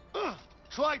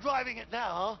 Try driving it now,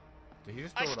 huh? Did he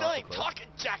just I throw it still off the ain't cliff? talking,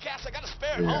 jackass. I got a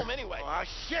spare at Yeah. home anyway. Ah,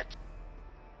 shit.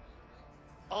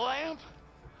 A lamp?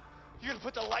 You gonna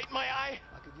put the light in my eye?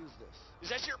 I could use this. Is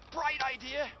that your bright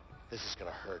idea? This is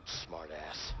gonna hurt,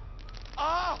 smartass.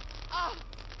 Oh! Oh!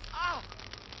 Oh!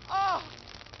 Oh!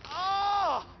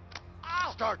 Oh!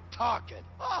 Oh! Start talking.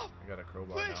 Oh! I got a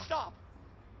crowbar Please now. stop!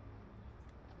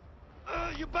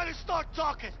 You better start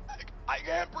talking. I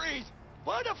can't breathe!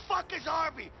 Where the fuck is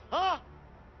Harvey, huh?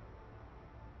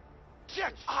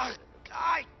 Shit! How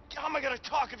am I gonna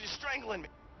talk if you're strangling me?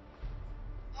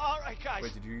 Alright, guys.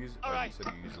 Wait, did you use? All Oh, right. you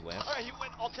said you used a lamp. Alright, you win.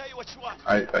 I'll tell you what you want.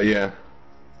 Yeah.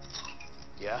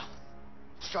 Yeah?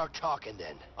 Start talking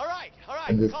then. Alright, alright.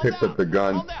 I just Calm picked down. up the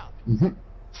gun. Calm down. Mhm.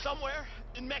 Somewhere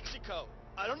in Mexico.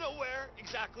 I don't know where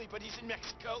exactly, but he's in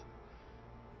Mexico.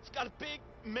 He's got a big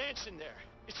mansion there.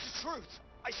 It's the truth.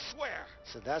 I swear.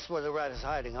 So that's where the rat is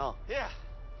hiding, huh? Yeah,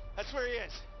 that's where he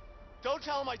is. Don't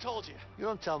tell him I told you. You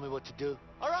don't tell me what to do.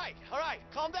 Alright,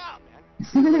 calm down, man.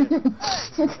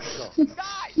 Hey,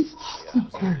 guys!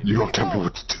 You don't tell me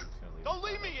what to do. Don't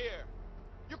leave me here.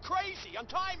 You're crazy.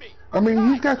 Untie me. I mean,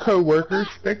 Guys, he's got co-workers.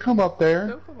 They come up there.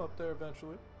 They'll come up there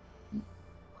eventually.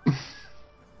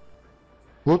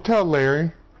 We'll tell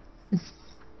Larry.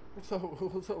 What's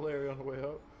up, Larry, on the way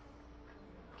out?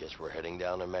 Guess we're heading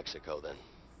down to Mexico then.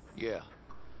 Yeah.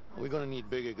 We're gonna need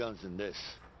bigger guns than this.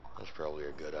 That's probably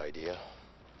a good idea.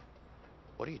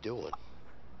 What are you doing?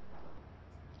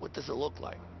 What does it look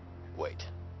like? Wait.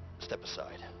 Step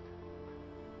aside.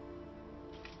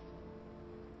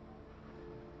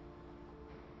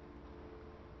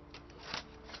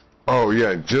 Oh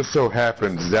yeah, just so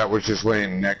happens that was just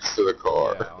laying next to the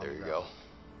car. Yeah, There you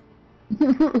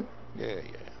go. Yeah.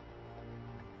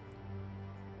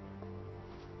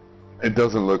 It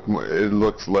doesn't look. It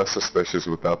looks less suspicious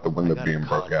without the I window got being a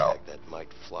broke out. contact that might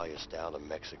fly us down to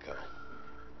Mexico.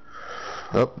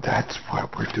 Oh, that's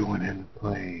what we're doing in the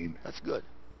plane. That's good.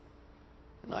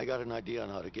 And I got an idea on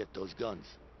how to get those guns.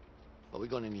 But we're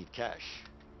gonna need cash.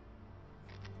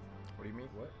 What do you mean?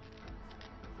 What?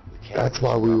 We can't That's risk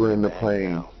why we were running in the back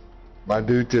plane. now. My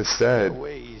dude just They're said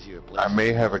way easier I places.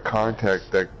 may have a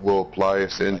contact that will fly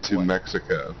us into what?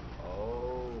 Mexico.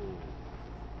 Oh.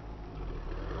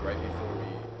 Right before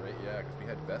we, right? Yeah, because we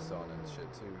had vests on and shit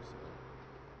too.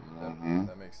 So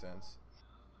that makes sense.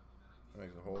 That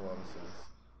makes a whole lot of sense.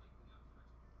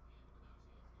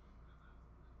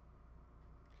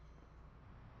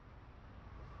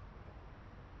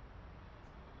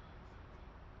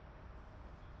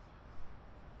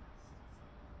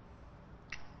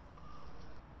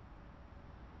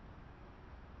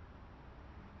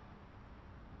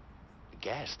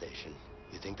 Gas station?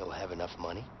 You think they'll have enough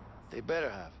money? They better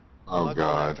have. Oh, I'm not going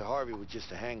God. after Harvey with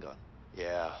just a handgun.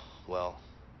 Yeah, well,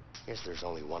 guess there's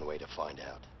only one way to find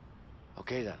out.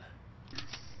 Okay then.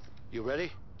 You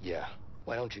ready? Yeah,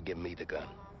 why don't you give me the gun?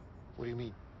 What do you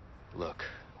mean? Look,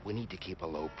 we need to keep a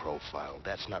low profile.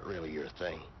 That's not really your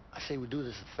thing. I say we do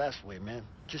this the fast way, man.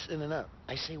 Just in and out.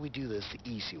 I say we do this the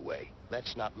easy way.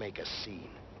 Let's not make a scene.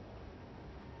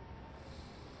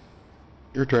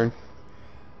 Your turn.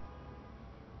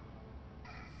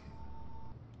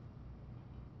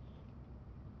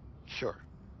 Sure.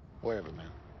 Whatever, man.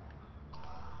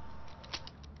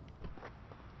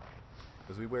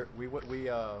 Because we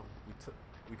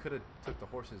could have took the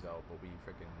horses out, but we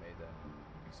freaking made them.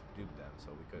 We subdued them,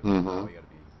 so we could. Now we gotta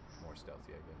be more stealthy,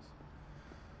 I guess.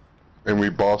 And we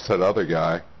bossed that other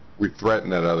guy. We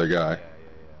threatened that other guy. Yeah.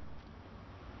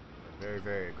 They're very,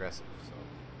 very aggressive. So.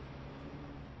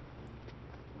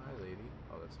 Hi, lady.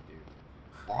 Oh, that's a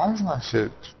dude. Why is my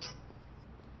shit?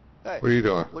 Hey, What are you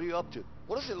doing? what are you up to?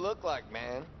 What does it look like,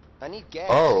 man? I need gas.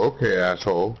 Oh, okay,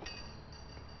 asshole.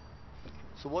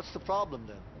 So what's the problem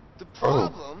then? The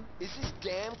problem is this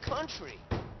damn country.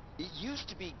 It used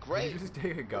to be great. Did you just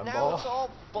take a gun Now ball? it's all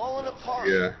falling apart.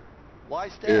 Yeah.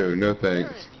 Why's that? Ew, no Where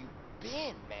thanks. have you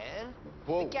been, man?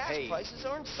 Whoa, the gas hey, prices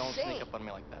are insane. don't sneak up on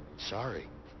me like that. Sorry.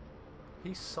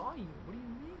 He saw you. What do you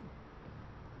mean?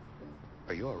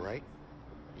 Are you alright?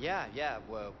 Yeah,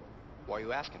 well, why are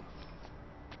you asking?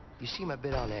 You seem a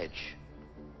bit on edge.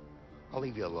 I'll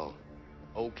leave you alone.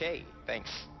 Okay, thanks.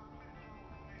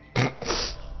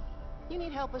 You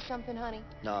need help with something, honey?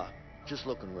 Nah, just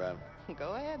looking around.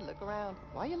 Go ahead, look around.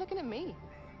 Why are you looking at me?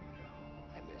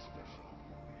 I miss fishing.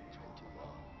 It's been too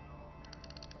long.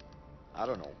 I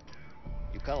don't know.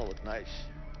 You kind of look nice.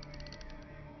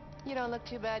 You don't look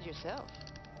too bad yourself.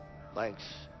 Thanks.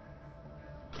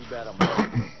 Too bad I'm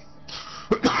married.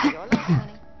 Your luck,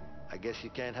 honey. I guess you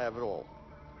can't have it all,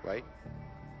 right?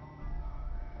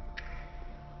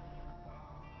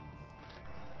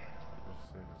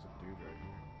 There's a dude right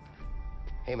here.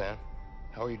 Hey, man.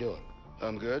 How are you doing?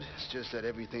 I'm good. It's just that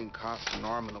everything costs an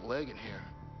arm and a leg in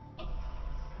here.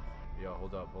 Yo,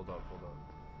 hold up.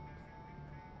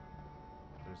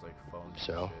 There's like phones. and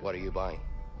So, shit. what are you buying?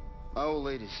 My old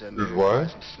lady said There's maybe what?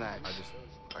 buy some snacks.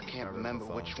 I can't got rid of remember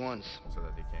the which phone ones. So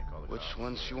that they can't call the Which cops.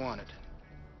 ones she wanted.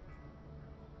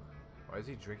 Why is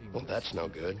he drinking? Well, this? that's no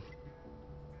good.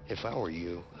 If I were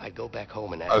you, I'd go back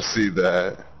home and I ask. see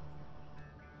that.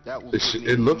 That will It, put me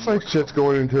it in looks more like shit's trouble.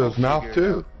 going into his I'll mouth figure it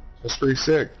too. out. That's pretty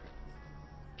sick.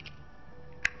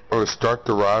 Or start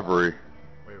the robbery.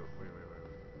 Wait. So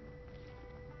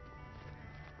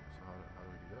how do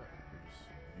we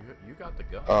do that? You got the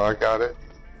gun. Oh, I got it.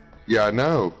 Yeah, I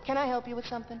know. Can I help you with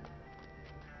something?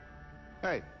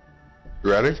 Hey,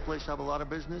 You ready? this place have a lot of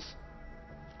business?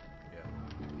 Yeah.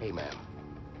 Hey, ma'am.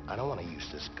 I don't want to use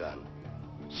this gun.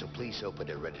 So please open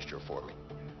the register for me.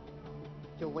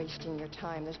 You're wasting your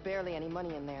time. There's barely any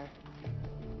money in there.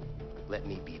 Let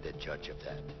me be the judge of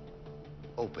that.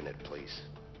 Open it, please.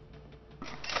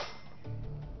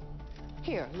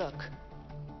 Here, look.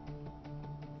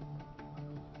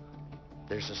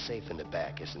 There's a safe in the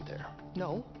back, isn't there?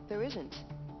 No, there isn't.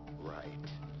 Right.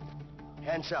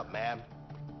 Hands up, ma'am.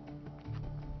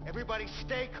 Everybody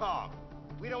stay calm.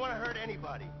 We don't want to hurt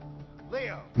anybody.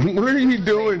 Leo. What are you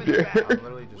doing, I'm Jared?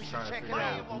 literally We just should trying to check figure it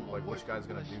out out. like which guy's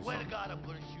gonna do Swear to something. God, I'm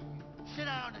gonna shoot you. Sit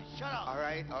down and shut up. All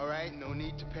right. No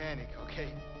need to panic, okay?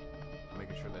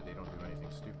 Making sure that they don't do anything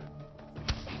stupid.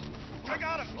 I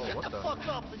got him. Oh, what Shut the the? fuck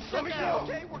up and Let sit me down.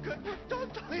 go. Okay, we're good. We're done.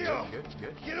 Leo,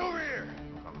 Good. get over here.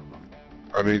 No problem.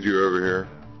 I need you over here.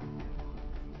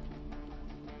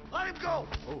 Let him go.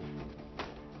 Oh.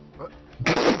 What?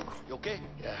 You okay?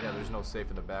 Yeah, there's no safe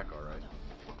in the back, alright.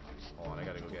 Hold on, I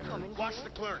gotta go get her. Watch the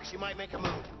clerk. She might make a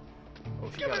move. Oh,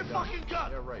 she Give got me a the gun. fucking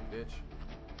gun. Yeah, right, bitch.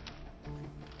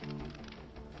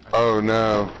 Oh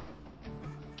no.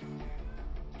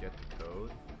 Get the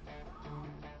code.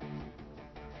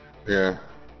 Yeah. Get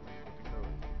the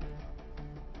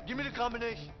code. Give me the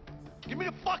combination. Give me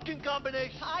the fucking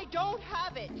combination. I don't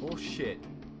have it. Bullshit.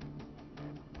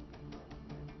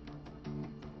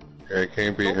 Yeah, it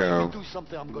can't be Don't make me him. do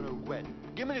something I'm gonna regret.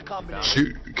 Give me the combination.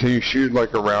 Shoot, can you shoot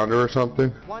like around her or something?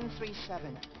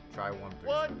 137. Try 1, 3,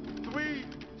 1, 3,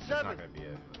 That's 7. not gonna be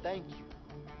it. Thank you.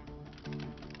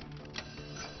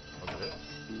 Was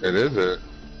it? It is it.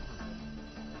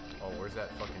 Oh, where's that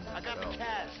fucking I got bell? the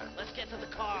cash. Let's get to the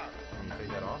car. Can you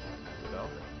take that off? The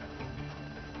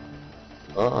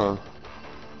bell?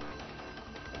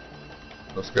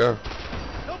 Let's go.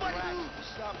 Nobody move.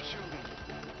 Stop shooting.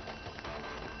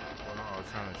 Oh no, I was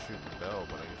trying to shoot the bell,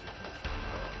 but I guess you can't shoot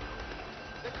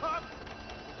the bell. The car.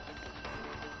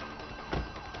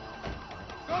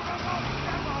 Go.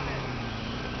 Step on it.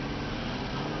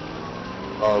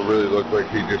 Oh, it really looked like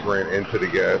he just ran into the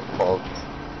gas pump.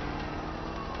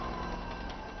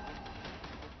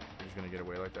 You're just gonna get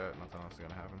away like that? Nothing else is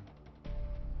gonna happen?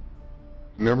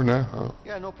 You never know. Oh.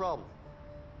 Yeah, no problem.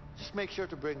 Just make sure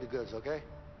to bring the goods, okay?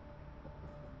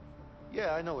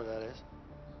 Yeah, I know where that is.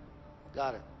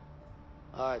 Got it.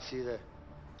 Alright, see you there.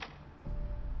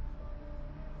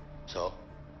 So,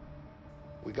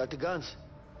 We got the guns.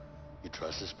 you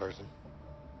trust this person?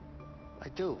 I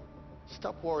do.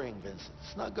 Stop worrying, Vincent.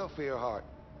 It's not good for your heart.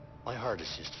 My heart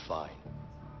is just fine.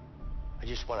 I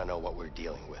just want to know what we're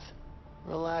dealing with.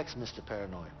 Relax, Mr.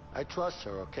 Paranoid. I trust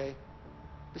her, okay?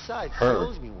 Besides, she Her?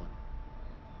 owes me one.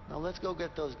 Now let's go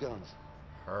get those guns.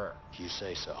 Her. You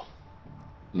say so.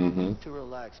 Mm-hmm. To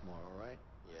relax more, alright?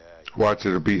 Yeah. Watch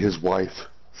it be his wife.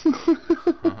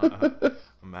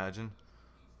 Imagine.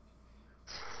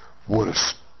 What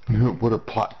a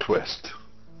plot twist.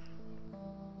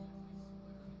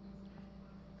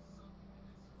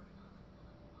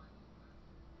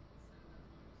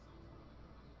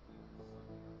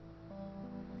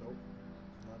 Nope.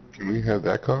 Can we have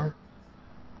that car?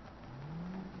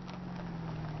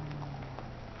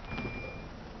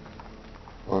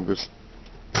 On this.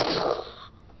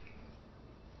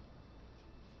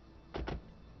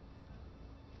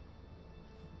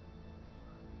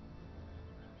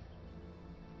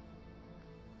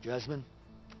 Jasmine,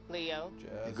 Leo.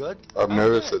 you good? I've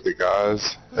noticed that the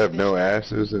guys have no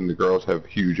asses and the girls have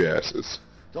huge asses.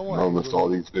 Don't In worry. almost all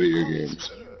these video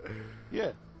games.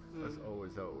 Yeah. That's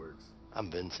always how it works. I'm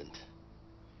Vincent.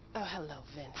 Oh, hello,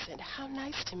 Vincent. How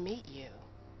nice to meet you.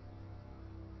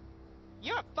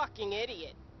 You're a fucking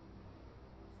idiot.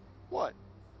 What?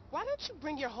 Why don't you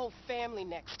bring your whole family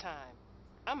next time?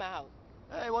 I'm out.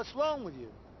 Hey, what's wrong with you?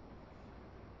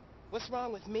 What's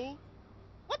wrong with me?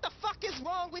 What the fuck is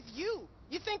wrong with you?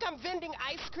 You think I'm vending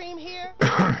ice cream here?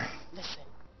 Listen,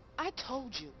 I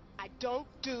told you, I don't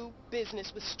do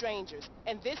business with strangers.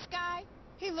 And this guy,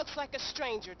 he looks like a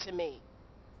stranger to me.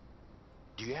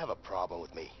 Do you have a problem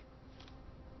with me?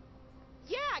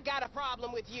 Yeah, I got a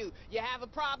problem with you. You have a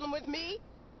problem with me?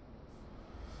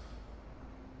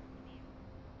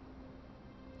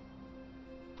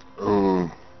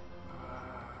 Oh,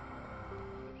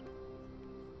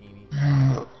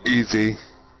 Eenie. easy.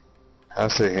 I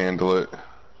say handle it.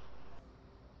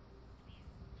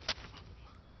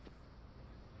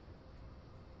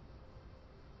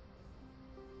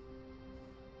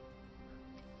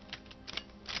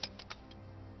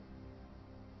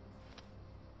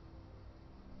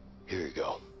 Here you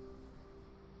go.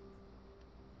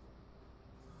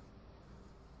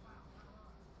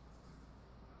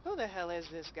 Who the hell is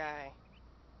this guy?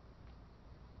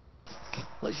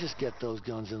 Let's just get those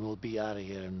guns and we'll be out of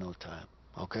here in no time,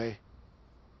 okay?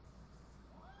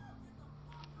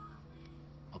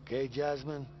 Okay,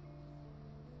 Jasmine?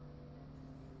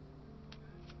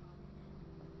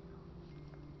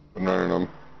 None of them.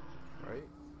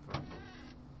 Right?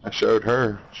 I showed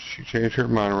her. She changed her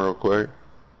mind real quick.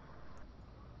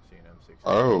 See an M60.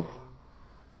 Oh,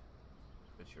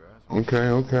 Bitch your ass. okay,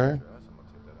 okay. Bitch your ass, I'm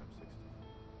gonna take that M60.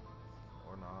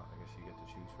 Or not. I guess you get to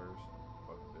choose first.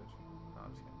 Fuck it, bitch. Nah,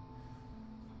 I'm just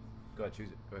kidding. Go ahead, choose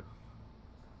it. Go ahead.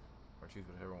 Or choose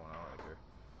whichever one. I don't really care.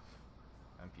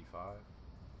 MP5.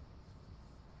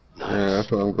 Nice. Yeah,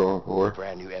 that's what I'm going for.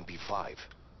 Brand new MP5.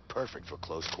 Perfect for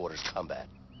close quarters combat.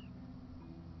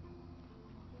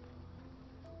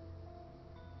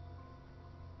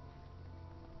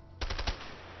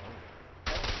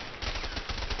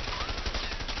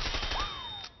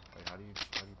 Wait, how do you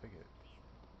pick it?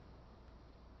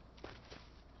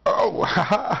 Oh,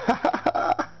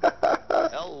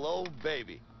 Hello,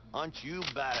 baby. Aren't you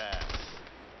badass?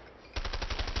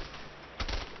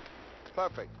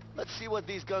 Perfect. Let's see what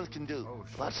these guns can do. Oh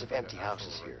shit. Lots of they got empty actual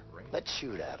houses here. range. Let's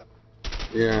shoot at them.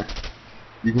 yeah.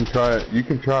 You can try it. You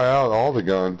can try out all the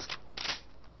guns.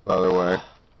 By the way.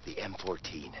 The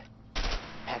M14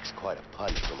 packs quite a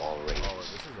punch from all ranges. Oh, this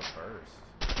is a burst.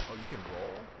 Oh, you can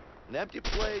roll? An empty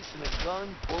place and a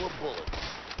gun full of bullets.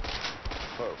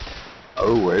 Perfect.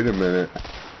 Oh, wait a minute.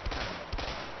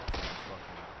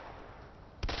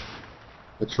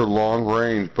 It's for long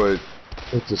range, but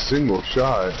it's a single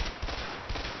shot.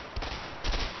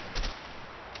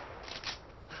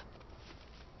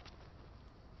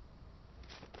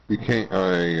 You can't.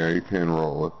 Oh, yeah, you can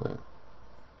roll with it.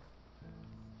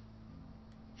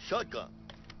 Shotgun.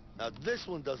 Now this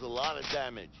one does a lot of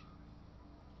damage.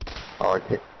 Oh, I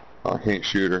can't. Oh, I can't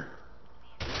shoot her.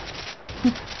 Oh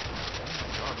my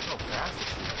god, look how fast it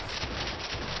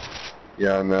shoots.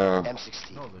 Yeah, I know.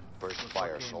 M16. No, Burst the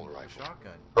fire fucking- assault the rifle.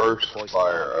 Shotgun. First Poison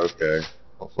fire. round. Okay.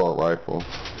 Assault rifle.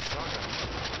 The shotgun.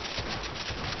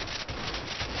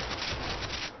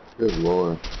 Good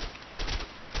lord.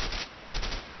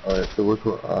 Alright, so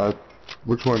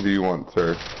which one do you want,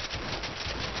 sir?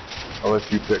 I'll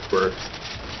let you pick first.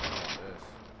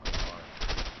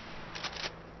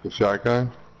 The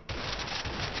shotgun? Yeah.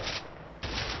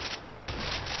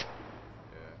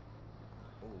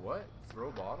 Oh, what?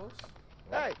 Throw bottles?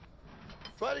 What? Hey,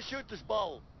 try to shoot this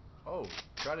bowl. Oh,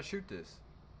 try to shoot this.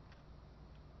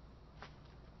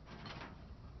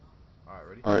 Alright,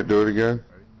 ready? Alright, do it again.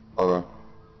 Ready? Hold on.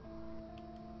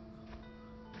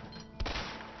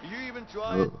 You even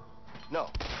try it? No.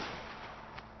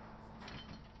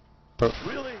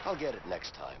 Really? I'll get it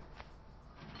next time.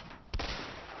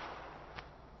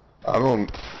 I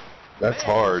don't... That's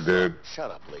hard, dude. Shut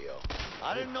up, Leo.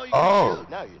 I didn't know you Oh. could shoot.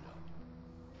 Now you know.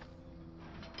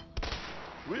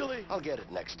 Really? I'll get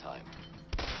it next time.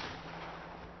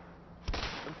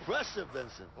 Impressive,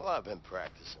 Vincent. Well, I've been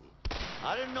practicing.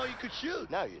 I didn't know you could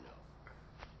shoot. Now you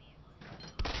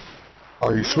know.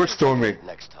 Oh, you switched on me.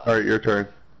 Next time. Alright, your turn.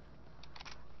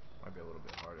 Might be a little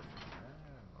bit harder.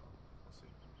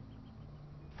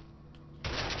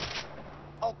 We'll see.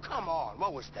 Oh, come on.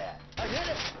 What was that? I hit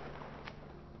it.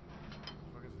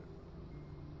 What is it?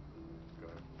 Go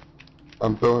ahead.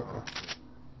 I'm throwing... Go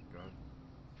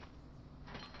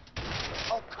ahead.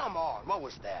 Oh, come on. What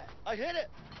was that? I hit it.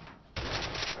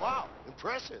 Wow.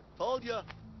 Impressive. Told you.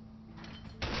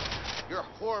 You're a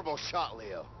horrible shot,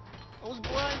 Leo. I was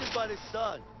blinded by the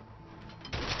sun.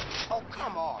 Oh,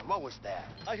 come on. What was that?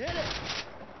 I hit it.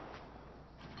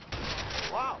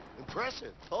 Wow.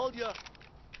 Impressive. Told you. That's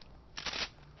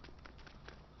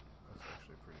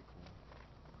actually pretty cool.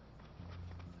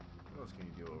 What else can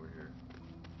you do over here?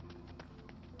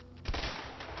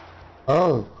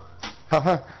 Oh.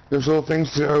 Haha. There's little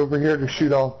things over here to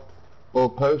shoot off little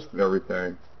posts and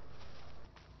everything.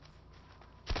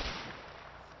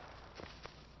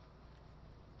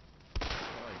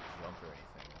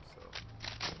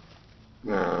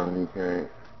 No, you can't.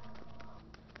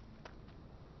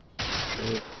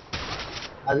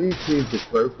 How do you choose the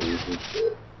trophies and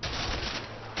shit?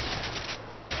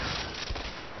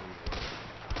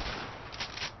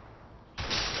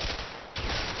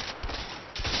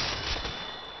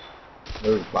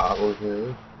 There's bottles here.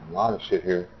 There's a lot of shit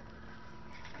here.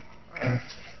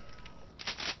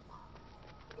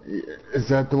 Is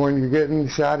that the one you're getting,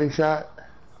 shotty shot?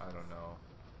 I don't know.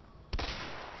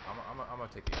 I'm gonna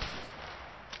take the answers.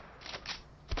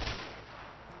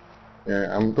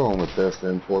 Yeah, I'm going with this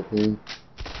then, 14.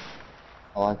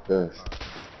 I like this.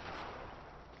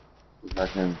 If I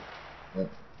can... Yeah.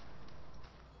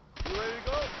 You ready to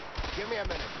go? Give me a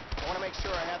minute. I want to make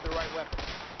sure I have the right weapon. I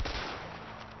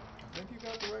think you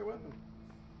got the right weapon.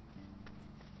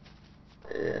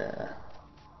 Yeah.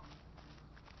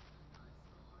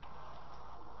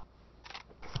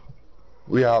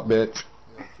 We out, bitch.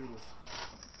 Yeah, toodles.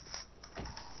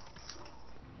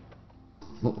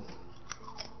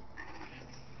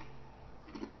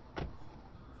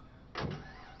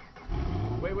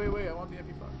 Wait, I want the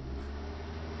MP5.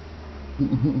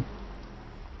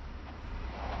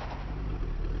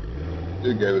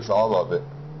 Dude gave us all of it.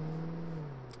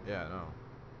 Yeah, I know.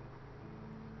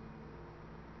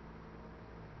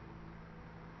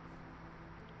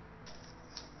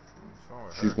 What's wrong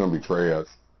with She's her? gonna betray us.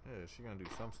 Yeah, she's gonna do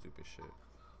some stupid shit.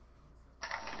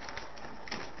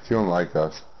 She don't like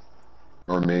us.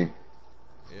 Or me.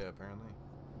 Yeah, apparently.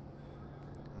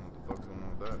 I don't know what the fuck's going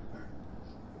on with that.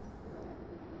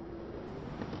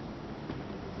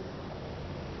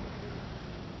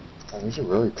 Oh, is it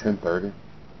really 10:30?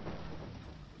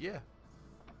 Yeah.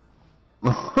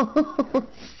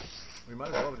 We might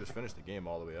as well have just finished the game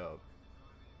all the way out.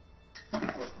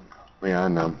 Yeah, I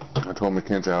know. I told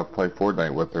Mackenzie I'll play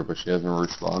Fortnite with her, but she hasn't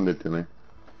responded to me.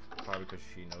 Probably because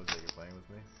she knows that you're playing with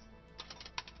me.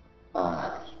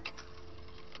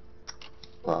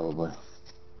 Probably.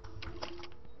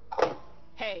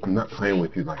 Hey. I'm not playing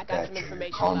with you like I got that. some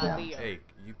information Calm about down. Leo. Hey,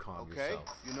 you calm Okay,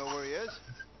 yourself. you know where he is?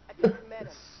 I just met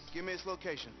him. Give me his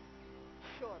location.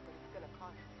 Sure, but it's gonna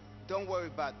cost you. Don't worry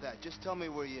about that. Just tell me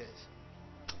where he is.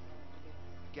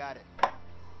 Got it.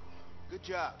 Good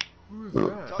job. Who's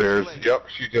that? There's, yep,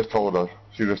 she just told us.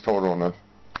 She just told on us.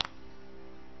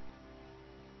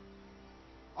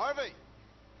 Harvey!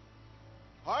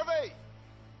 Harvey!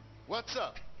 What's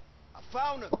up? I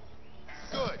found him.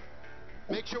 Good.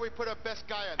 Make sure we put our best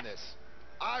guy on this.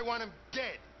 I want him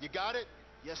dead. You got it?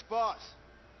 Yes, boss.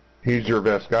 He's your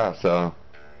best guy, so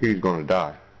he's gonna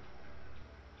die.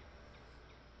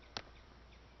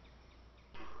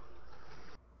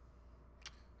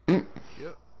 Yep.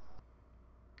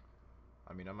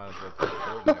 I mean, I might as well play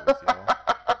Fortnite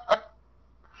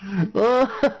with y'all.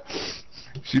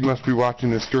 She must be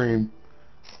watching the stream.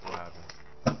 What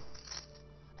happened?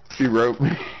 She wrote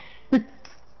me.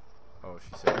 Oh,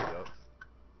 she set it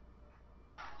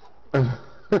up.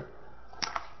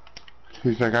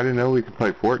 He's like, I didn't know we could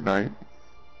play Fortnite.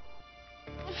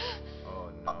 Oh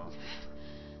no.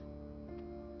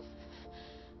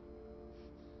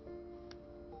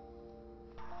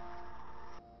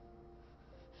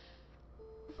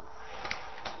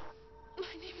 My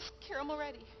name is Carol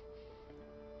Moretti.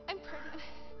 I'm pregnant.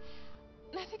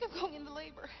 And I think I'm going into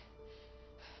labor.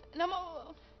 And I'm all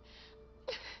alone.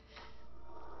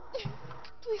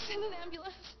 Please send an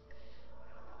ambulance.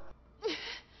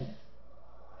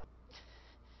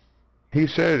 He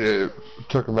said it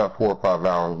took about 4 or 5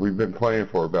 hours. We've been playing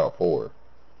for about 4.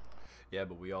 Yeah,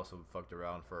 but we also fucked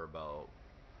around for about,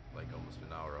 like, almost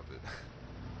an hour of it.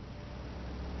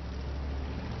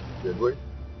 Did we?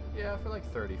 Yeah, for like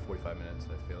 30, 45 minutes,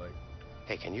 I feel like.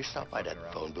 Hey, can you stop by that Fucking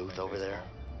around, phone booth playing over there?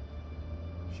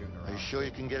 baseball, shooting around. Are you sure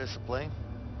you can get us a plane?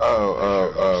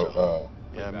 Oh.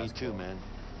 Yeah, me too, man.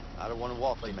 I don't want to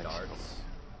walk Play to Mexico. darts.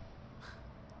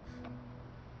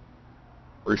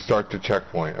 Restart the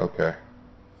checkpoint, okay.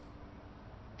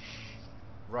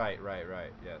 Right,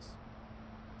 yes.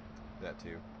 That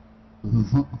too.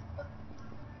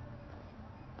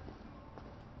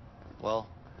 Well,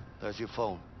 there's your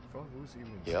phone. Phone booths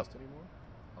even Yep. exist anymore?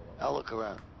 Hello. I'll look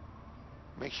around.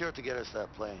 Make sure to get us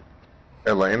that plane.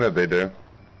 Atlanta, they do.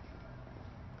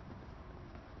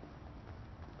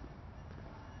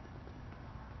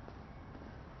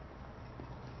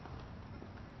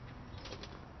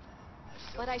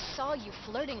 But I saw you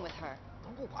flirting with her.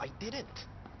 No, I didn't.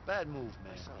 Bad move,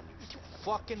 man. You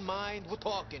fucking mind? We're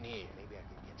talking here. Maybe I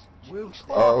can get some.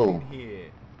 We're Oh. talking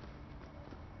here.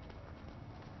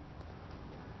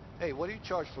 Hey, what do you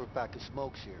charge for a pack of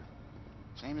smokes here?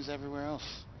 Same as everywhere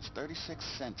else. It's 36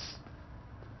 cents.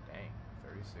 Dang,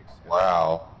 36 cents.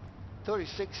 Wow.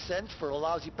 36 cents for a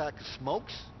lousy pack of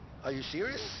smokes? Are you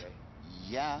serious?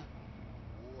 Yeah.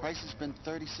 Price has been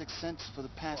 36 cents for the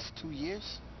past 2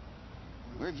 years.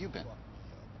 Where have you been?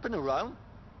 Been around.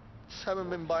 Just haven't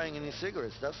been buying any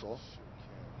cigarettes, that's all.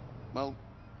 Well,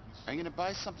 are you gonna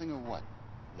buy something or what?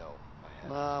 No.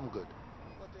 Nah, I'm good.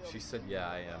 She said, yeah,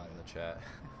 I am in the chat.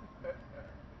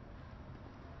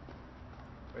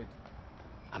 Wait.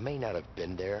 I may not have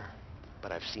been there,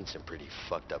 but I've seen some pretty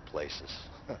fucked up places.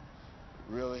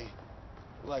 Really?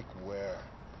 Like where?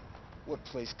 What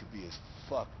place could be as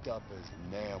fucked up as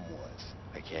Nam was?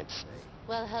 I can't say.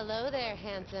 Well, hello there,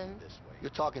 handsome. This way.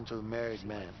 You're talking to a married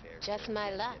man. Just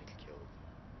my luck.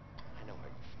 I know how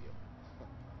you feel.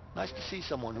 Nice to see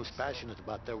someone who's passionate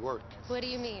about their work. What do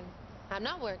you mean? I'm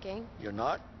not working. You're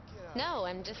not? No,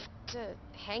 I'm just,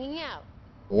 hanging out.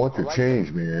 I want to Alright change,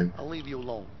 then. man. I'll leave you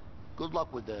alone. Good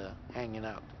luck with the hanging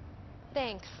out.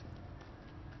 Thanks.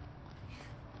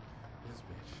 This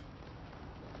bitch.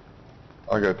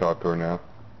 I gotta talk to her now.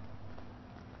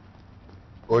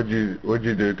 What'd you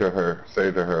do to her?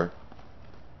 Say to her?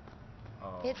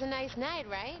 Oh. It's a nice night,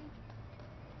 right?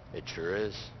 It sure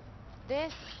is.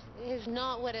 This is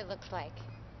not what it looks like.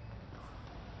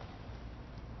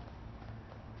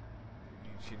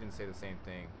 She didn't say the same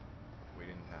thing. We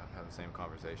didn't have the same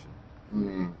conversation.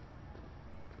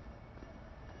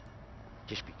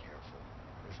 Just be careful.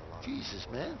 There's a lot Jesus,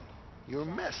 man. You're a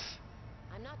mess.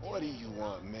 I'm not What do doing you anything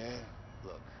want, wrong. man?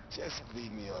 Look, Just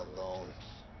leave me alone.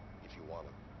 if you want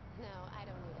them. No, I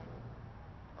don't need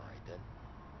any. All right then.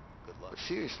 Good luck. But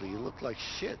seriously, you look like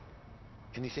shit.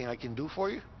 Anything I can do for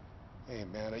you? Hey,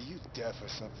 man, are you deaf or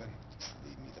something? Just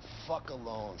leave me the fuck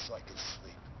alone so I can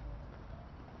sleep.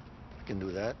 I can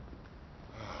do that.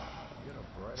 You got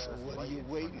a bright So ass what light are you in front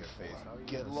of waiting your face. How are for? you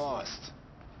Get gonna lost. see?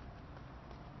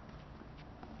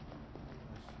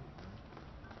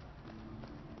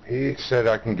 He said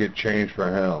I can get change for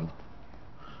him.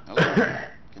 Hello?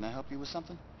 Can I help you with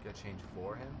something? Get change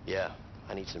for him? Yeah,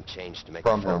 I need some change to make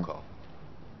From a phone him. call.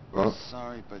 Well,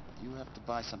 Sorry, but you have to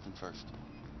buy something first.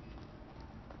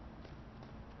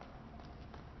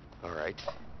 All right.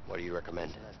 What do you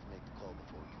recommend?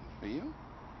 For you?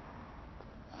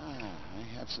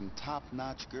 I have some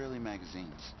top-notch girly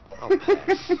magazines. I'll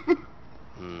pass.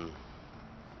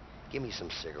 Give me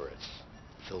some cigarettes.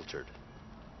 Filtered.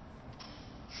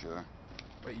 Sure.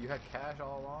 Wait, you had cash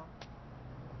all along?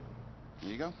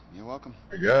 Here you go. You're welcome.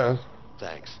 I guess.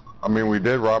 Thanks. I mean, we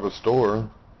did rob a store.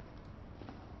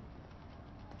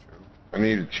 True. I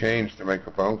needed change to make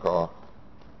a phone call.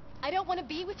 I don't want to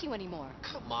be with you anymore.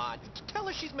 Come on. Tell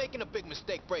her she's making a big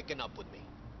mistake breaking up with me.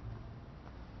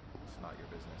 It's not your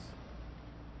business.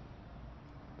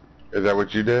 Is that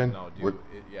what you did? No, do What-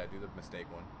 yeah, do the mistake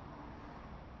one.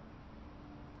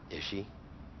 Is she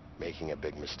making a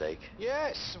big mistake?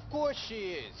 Yes, of course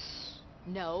she is.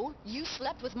 No, you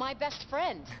slept with my best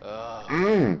friend.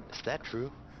 Is that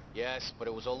true? Yes, but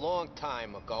it was a long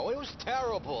time ago. It was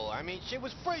terrible. I mean, she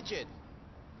was frigid.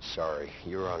 Sorry,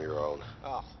 you're on your own.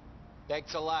 Oh,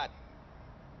 thanks a lot.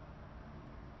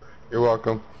 You're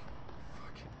welcome.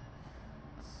 Fucking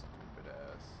stupid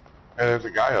ass. And there's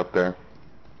a guy up there.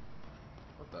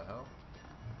 What the hell?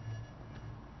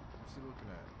 What's he looking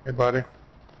at? Hey, buddy.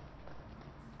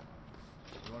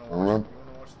 You wanna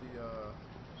watch the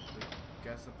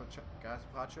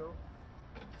gazpacho?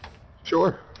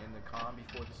 Sure. In the calm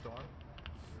before the storm?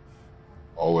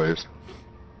 Always.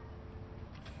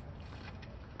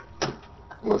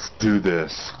 Let's do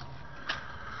this.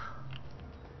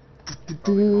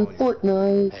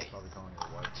 Fortnite. Hey,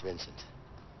 it's Vincent.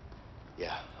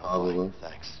 Yeah, I'm Probably. fine,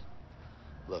 thanks.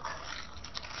 Look,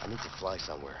 I need to fly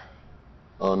somewhere.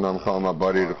 Oh no, I'm calling my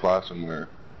buddy to fly somewhere.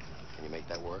 Can you make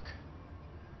that work?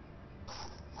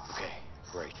 Okay,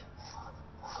 great.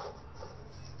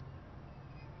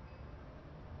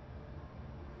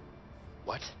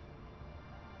 What?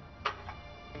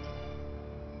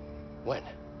 When?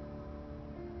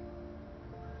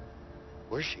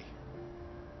 Where's she?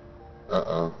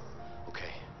 Uh-oh.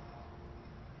 Okay.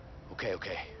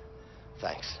 Okay.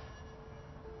 Thanks.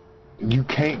 You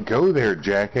can't go there,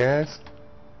 jackass.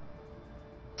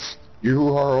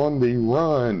 You are on the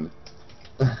run.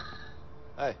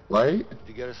 Hey. Right? Did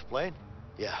you get us a plane?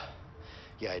 Yeah,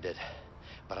 I did.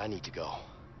 But I need to go.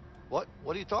 What?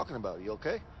 What are you talking about? You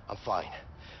okay? I'm fine.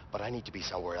 But I need to be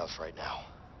somewhere else right now.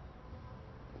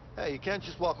 Hey, you can't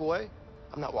just walk away?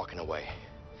 I'm not walking away.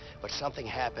 But something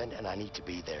happened and I need to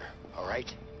be there, all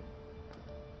right?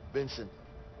 Vincent,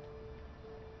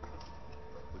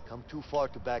 we've come too far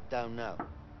to back down now.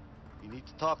 You need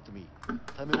to talk to me.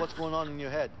 Tell me what's going on in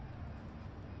your head.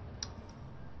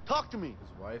 Talk to me!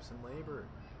 His wife's in labor.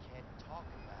 Can't talk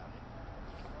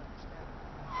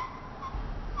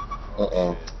about it.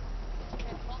 Uh-oh.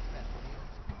 Can't talk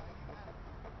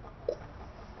about it.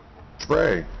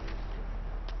 Ray. Is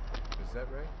that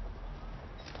Ray?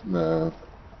 No.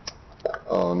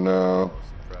 Oh no.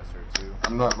 Suppressor too.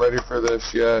 I'm not ready for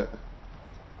this yet.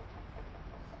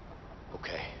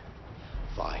 Okay,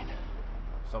 fine.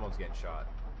 Someone's getting shot.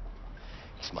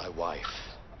 It's my wife.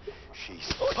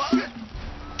 She's...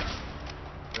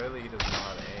 Clearly he doesn't know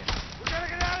how to aim. We gotta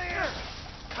get out of here!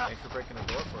 Thanks for breaking the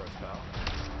door for us, pal.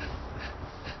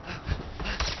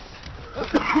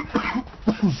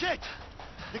 Shit!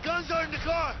 The guns are in the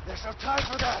car! There's no time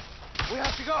for that! We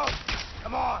have to go!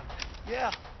 Come on!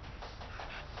 Yeah.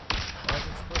 Why is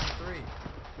it split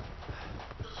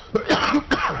in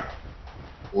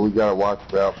 3? We gotta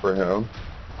watch out for him.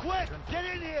 Quick! Get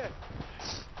in here!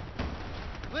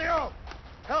 Leo!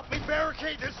 Help me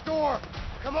barricade this door!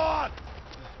 Come on!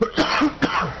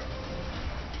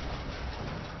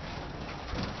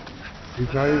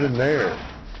 He's not even there.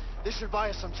 This should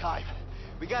buy us some time.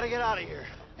 We gotta get out of here.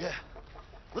 Yeah.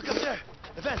 Look up there.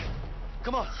 The vent.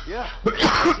 Come on. Yeah.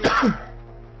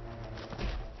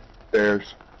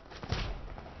 Stairs.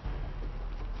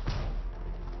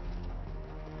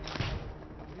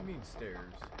 What do you mean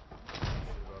stairs?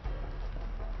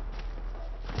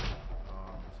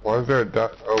 Why is there a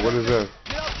dot? Oh, what is this?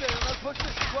 Get up there and let's push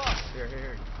this across!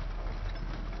 Here.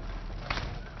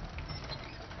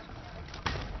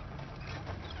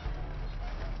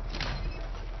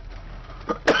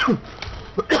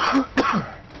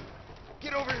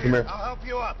 Get over Come here. here. I'll help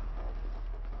you up.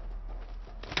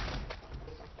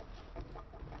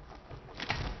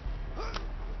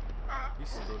 He's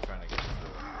still trying to get this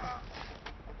door.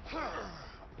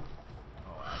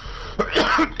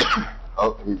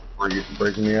 Oh, he's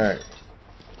breaking the ice.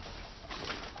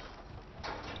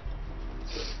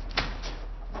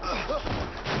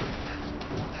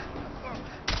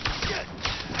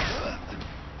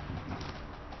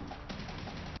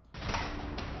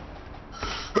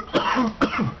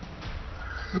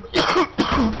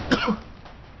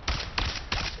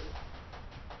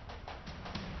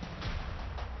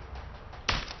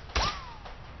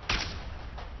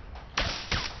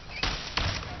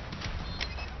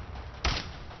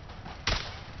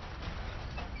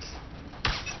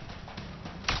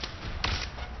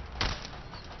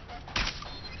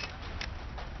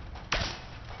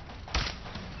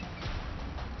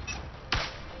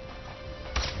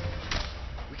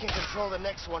 We can control the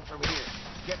next one from here.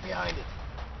 Get behind it.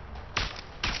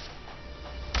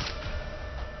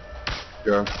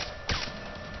 Yeah.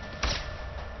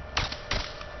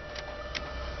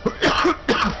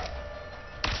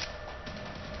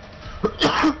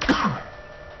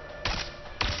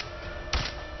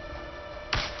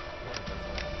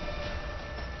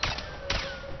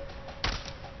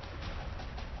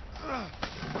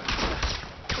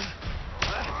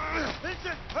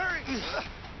 Vincent, hurry!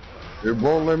 It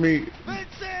won't let me.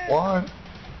 Vincent! What?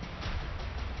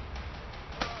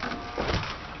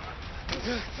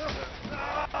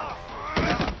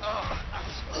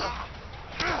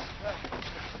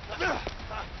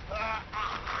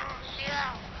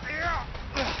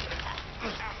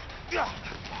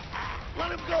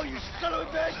 son of a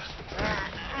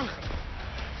bitch!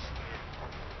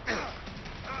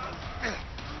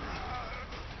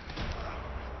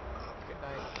 Good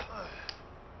night.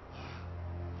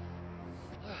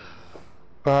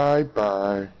 Bye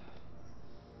bye.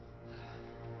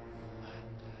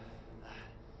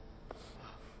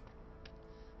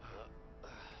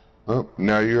 Oh,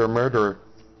 now you're a murderer.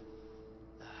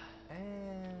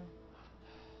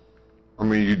 I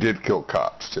mean, you did kill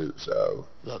cops too, so.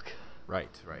 Look, Right.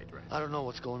 I don't know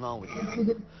what's going on with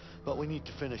you, but we need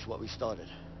to finish what we started.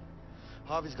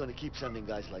 Harvey's gonna keep sending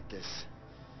guys like this.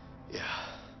 Yeah,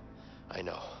 I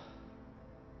know.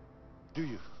 Do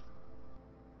you?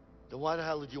 Then why the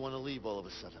hell did you want to leave all of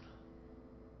a sudden?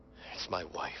 It's my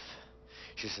wife.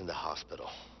 She's in the hospital.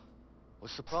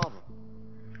 What's the problem?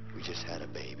 We just had a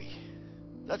baby.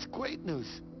 That's great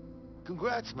news.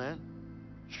 Congrats, man.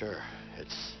 Sure,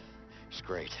 it's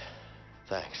great.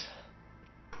 Thanks.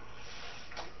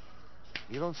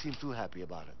 You don't seem too happy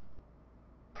about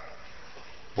it.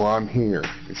 Well, I'm here,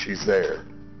 and she's there.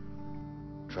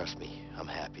 Trust me, I'm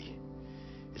happy.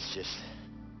 It's just...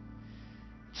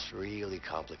 it's really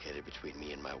complicated between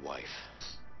me and my wife.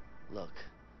 Look,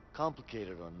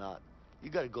 complicated or not, you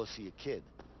gotta go see your kid.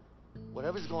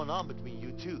 Whatever's going on between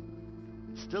you two,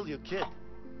 it's still your kid.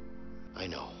 I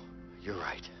know. You're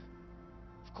right.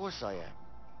 Of course I am.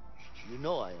 You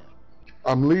know I am.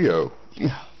 I'm Leo.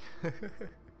 Yeah.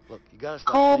 Look, you gotta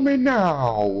stop Call saying me that.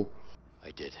 now.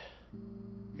 I did.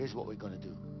 Here's what we're gonna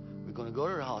do. We're gonna go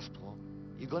to the hospital.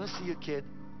 You're gonna see your kid,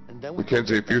 and then we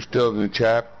Mackenzie, if you're still in the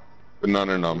chat, but none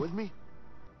of You them. with me?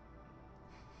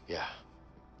 Yeah.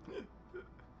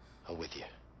 I'm with you.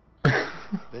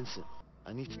 Vincent,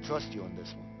 I need to trust you on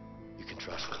this one. You can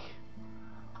trust me.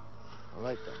 All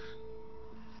right then.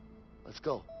 Let's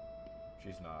go.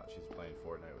 She's not. She's playing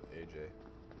Fortnite with AJ.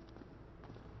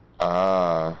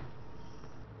 Ah.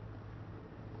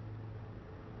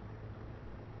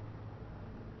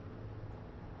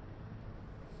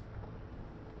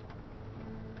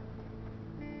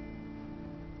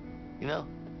 You know,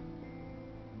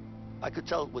 I could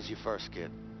tell it was your first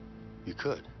kid. You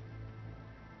could.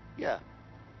 Yeah.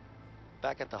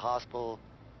 Back at the hospital,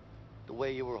 the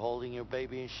way you were holding your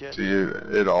baby and shit. See,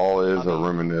 it all is a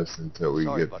reminiscence until we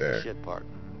Sorry get about there. the shit part.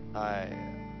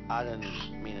 I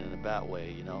didn't mean it in a bad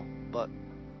way, you know. But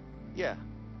yeah.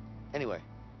 Anyway,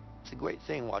 it's a great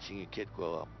thing watching your kid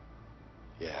grow up.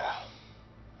 Yeah.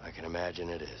 I can imagine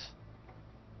it is.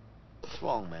 What's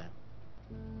wrong, man?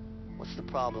 What's the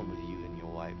problem with you and your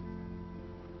wife?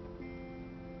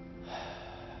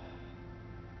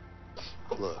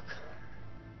 Look.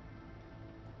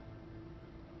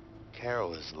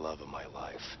 Carol is the love of my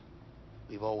life.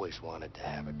 We've always wanted to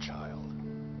have a child.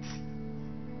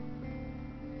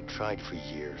 We tried for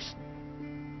years.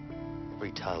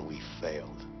 Every time we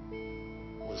failed,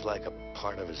 it was like a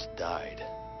part of us died.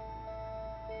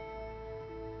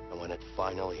 And when it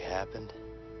finally happened,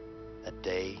 that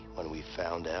day when we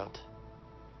found out,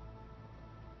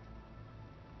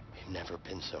 we've never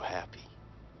been so happy.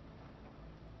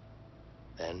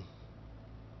 Then,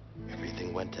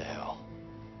 everything went to hell.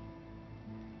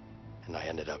 And I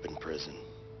ended up in prison.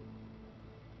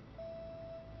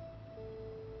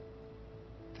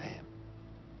 Damn.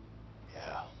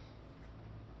 Yeah.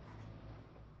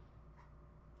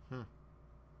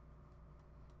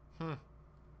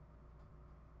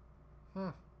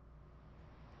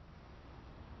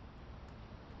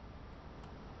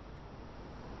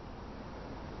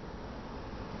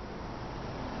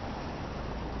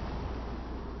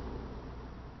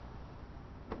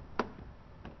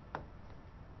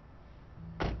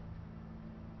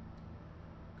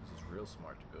 Because it's real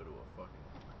smart to go to a fucking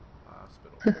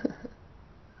hospital.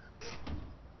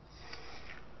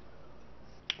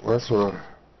 That's what.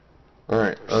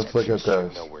 Alright, let's look at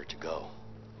those. Know where to go.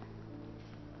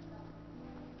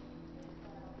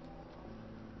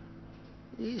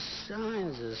 These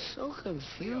signs are so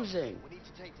confusing. We need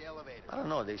to take the elevator. I don't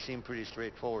know, they seem pretty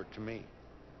straightforward to me.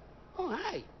 Oh,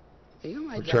 hi. You're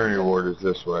my Return your dad. orders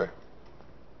this way.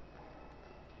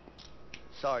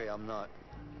 Sorry, I'm not.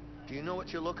 Do you know what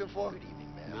you're looking for? Good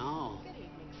evening, ma'am. No,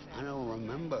 I don't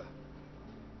remember.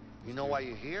 You know why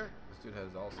you're here? This dude has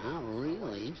Alzheimer's. Not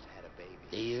really. Just had a baby.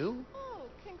 Do you? Oh,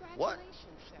 congratulations, What?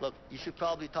 sir. Look, you should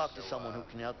probably talk to someone who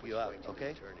can help you out,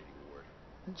 okay? Maternity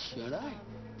ward. Should I?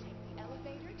 Take the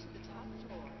elevator to the top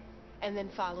floor. And then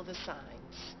follow the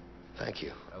signs. Thank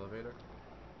you. Elevator,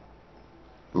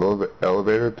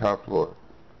 Elevator, top floor.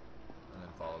 and then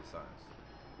follow the signs.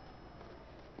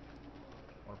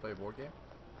 Want to play a board game?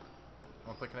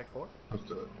 Want to play Connect 4? Let's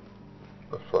do it.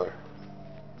 Let's play.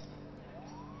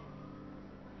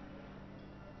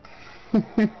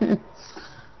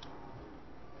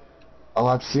 Oh,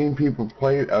 I've seen people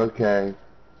play it. Okay.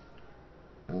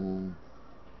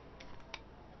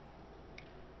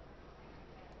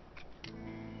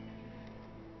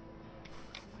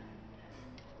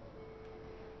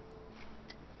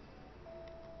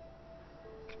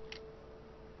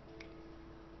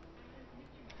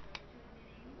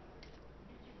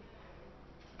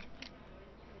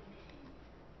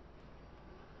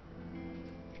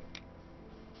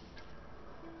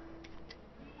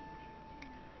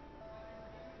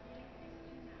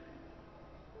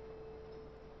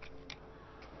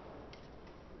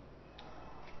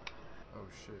 Oh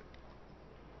shit.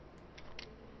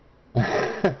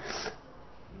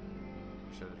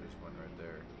 Should have just went right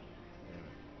there. Damn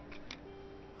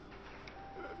it.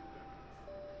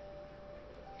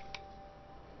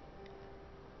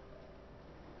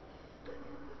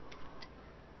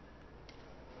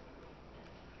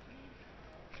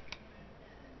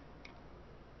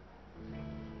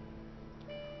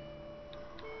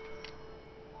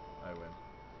 I win.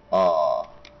 Oh,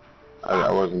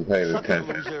 I wasn't paying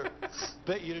attention.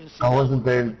 Bet you didn't see I wasn't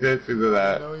paying attention to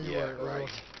that. No, you Yeah, weren't, bro. right.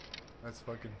 That's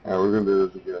fucking. Alright, we're gonna do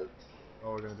this again.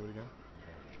 Oh, we're gonna do it again?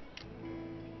 Okay.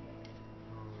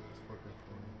 Oh, that's fucking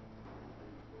funny.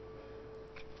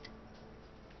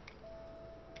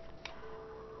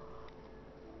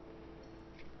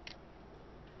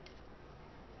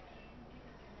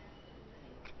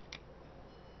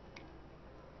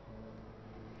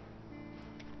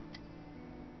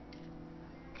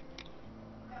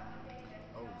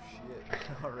 Oh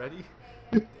shit. Already?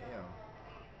 Damn.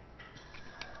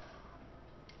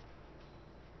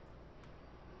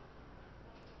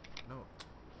 No,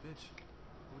 bitch.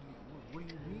 What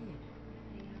do you mean?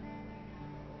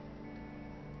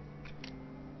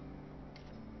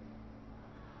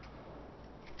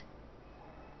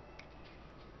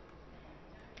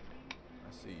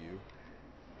 I see you.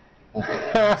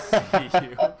 I see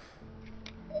you. Oh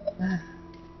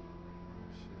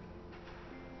shit.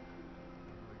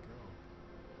 Where'd I go?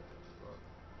 Fuck.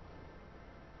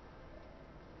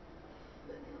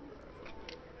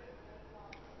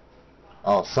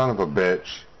 Oh, son of a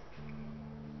bitch.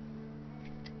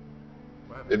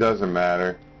 What happened? It doesn't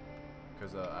matter.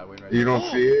 Because I went right You there.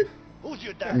 don't see it? Who's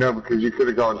your dad? No, because you could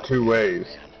have gone two ways.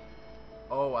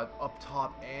 Oh, up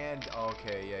top and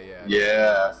okay, yeah.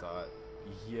 Yeah. I saw it.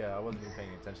 Yeah, I wasn't even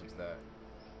paying attention to that.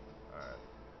 Alright.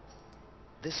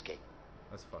 This game.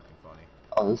 That's fucking funny.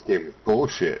 Oh, this game is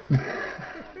bullshit.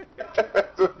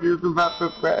 That's what he was about to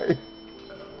say. That's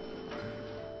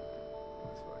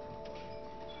fucking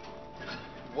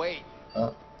funny. Wait.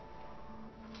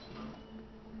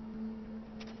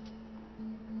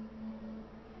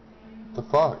 The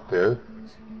fuck, dude?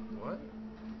 What?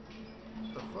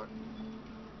 The fuck?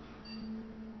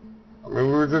 I mean,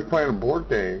 we were just playing a board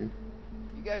game.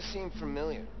 You guys seem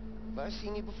familiar. Have I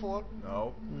seen you before?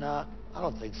 No. Nah, I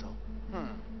don't think so.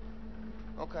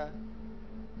 Okay.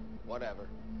 Whatever.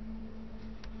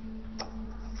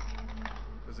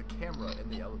 There's a camera in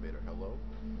the elevator. Hello?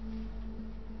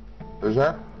 Is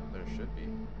there? There should be.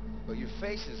 But your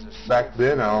faces are so Back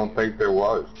then, I don't familiar. think there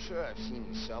was. I'm sure I've seen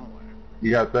you somewhere.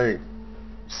 You gotta think.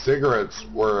 Cigarettes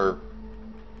were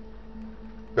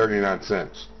 39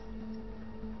 cents.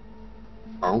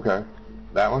 Oh, okay.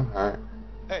 That one? Alright.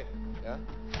 Hey. Yeah?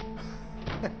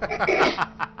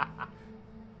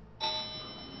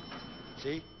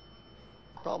 See?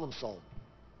 Problem solved.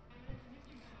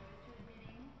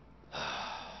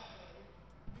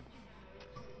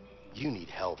 You need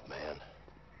help, man.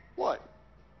 What?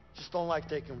 Just don't like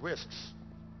taking risks.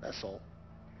 That's all.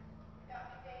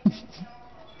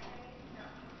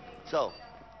 So,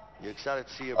 you excited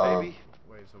to see your baby?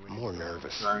 Wait, so I'm more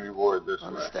nervous. Turn your board this way.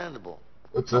 Understandable.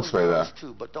 What's this way, though?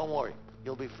 Too, but don't worry,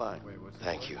 you'll be fine. Wait, what's this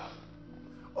Thank way? you.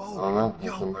 Oh, I don't know.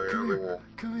 yo, Somebody come over here. here.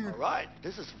 Come here. All right,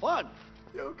 this is fun.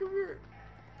 Yo, come here.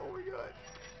 Oh my god.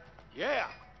 Yeah,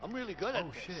 I'm really good at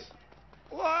Oh this. shit.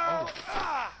 Whoa! Oh.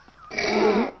 Ah!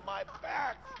 My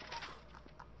back!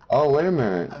 Oh, wait a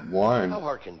minute. One. How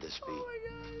hard can this be? Oh my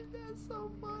god, that's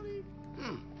so funny.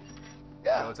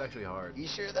 Yeah, No, it's actually hard.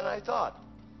 easier than I thought.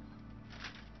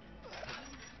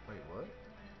 Wait, what?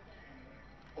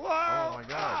 Whoa! Oh my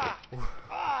god.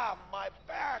 Ah, my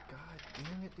back! God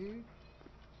damn it, dude.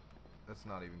 That's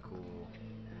not even cool.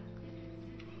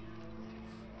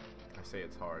 I say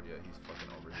it's hard, yet he's fucking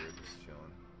over here just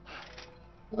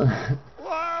chilling.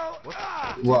 Whoa! What?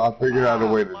 Ah! Well, I figured out a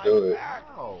way to do it.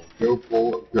 Ow. Go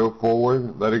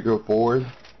forward, let it go forward.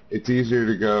 It's easier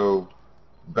to go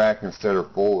back instead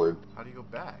of forward. How do you go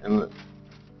back? And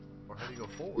Or how do you go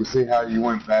forward? you see how you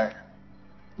went back?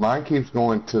 Mine keeps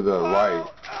going to the right.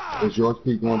 Is yours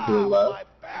keep going to the left?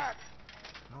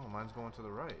 No, mine's going to the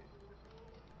right.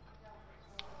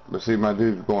 But see, my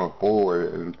dude's going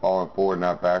forward and falling forward,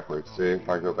 not backwards. See, if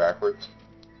I go backwards,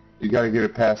 you got to get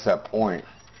it past that point.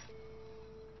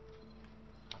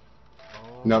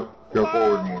 Oh. Nope, go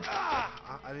forward more. I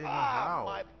didn't know how.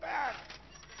 My back.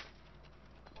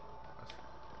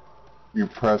 You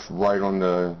press right on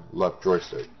the left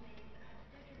joystick.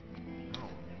 No,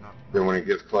 not. Then when it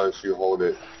gets close, you hold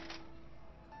it.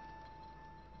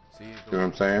 See, You know what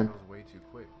I'm saying? It goes way too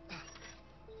quick.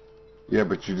 Yeah,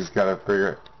 but you just gotta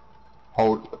figure.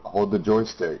 Hold the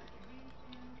joystick.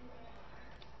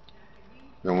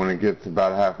 Then when it gets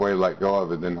about halfway, let go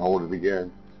of it. Then hold it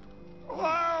again.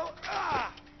 Whoa!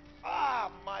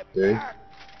 My See? back.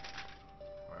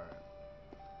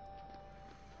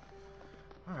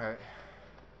 Alright.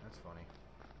 That's funny.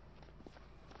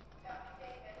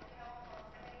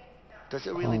 Does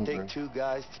it really take two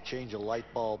guys to change a light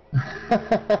bulb?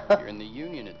 You're in the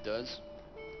union, it does.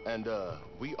 And,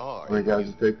 we are. How many guys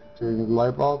it take to change the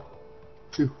light bulb?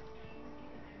 2.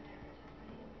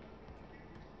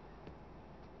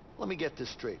 Let me get this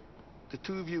straight. The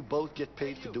two of you both get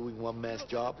paid for doing one man's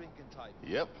job?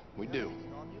 Yep, we do.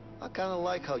 I kind of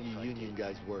like how you union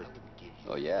guys work.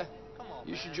 Oh, yeah?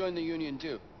 You should join the union,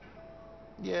 too.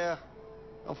 Yeah.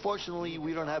 Unfortunately,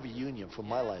 we don't have a union for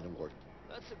my line of work.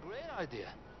 That's a great idea.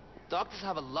 Doctors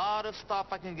have a lot of stuff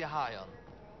I can get high on.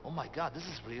 Oh my God, this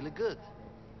is really good.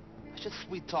 I should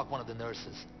sweet talk one of the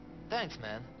nurses. Thanks,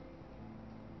 man.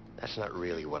 That's not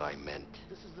really what I meant.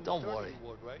 Don't worry.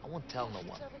 I won't tell no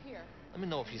one. Let me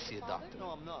know if you see a doctor. No,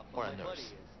 I'm not. Or a My buddy nurse.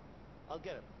 is. I'll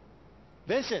get him.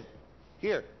 Vincent!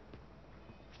 Here.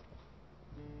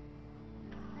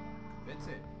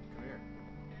 Vincent, come here.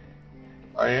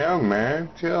 I am, man.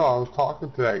 Chill. I was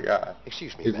talking to that guy.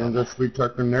 Excuse me, He's gonna ma'am. go sweet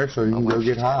talk the nurse so you My can go wife's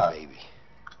get just had a high. baby.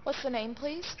 What's the name,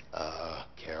 please?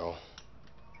 Carol.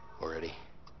 Already?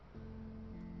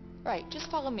 Right,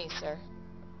 just follow me, sir.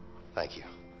 Thank you.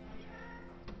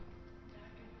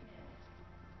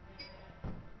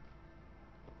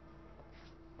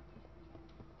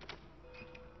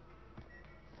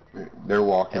 They're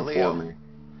walking Hey, Leo. for me.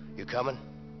 You coming?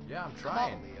 Yeah, I'm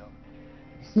trying. Leo.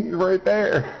 He's right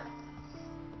there.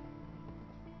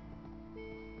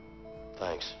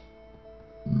 Thanks.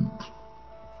 He's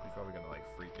probably gonna like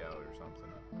freak out or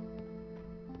something.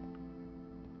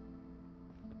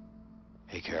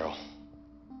 Hey, Carol.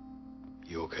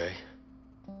 You okay?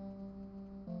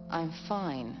 I'm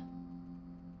fine.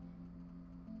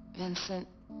 Vincent,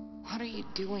 what are you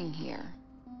doing here?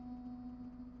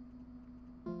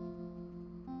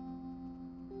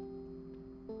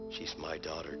 She's my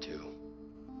daughter, too.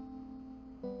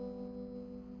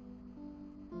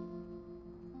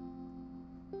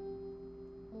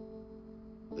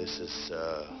 This is,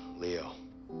 Leo.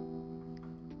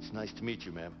 It's nice to meet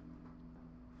you, ma'am.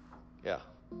 Yeah.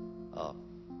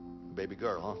 Baby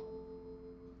girl,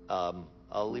 huh?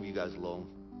 I'll leave you guys alone.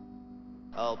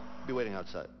 I'll be waiting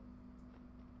outside.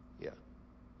 Yeah.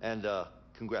 And,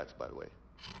 congrats, by the way.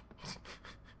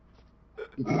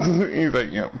 He's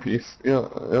like, yeah, peace. Yeah,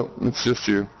 yep, it's just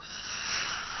you.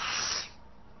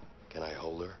 Can I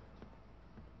hold her?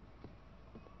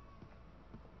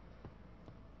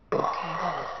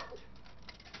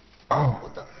 Oh.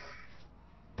 What the?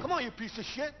 Come on, you piece of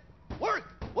shit! Work!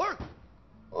 Work!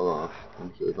 Hold on. Let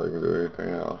me see if I can do anything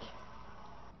else.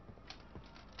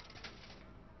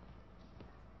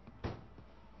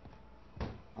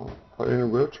 Oh, put in a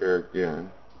wheelchair again.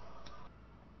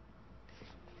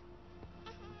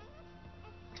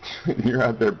 You're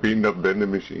out there beating up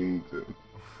vending machines. Well,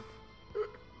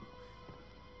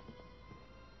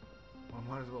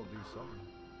 might as well do something.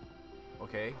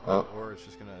 Okay, or it's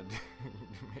just gonna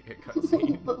make a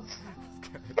cutscene.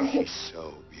 She's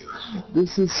so beautiful.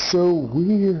 This is so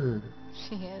weird.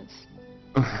 She is.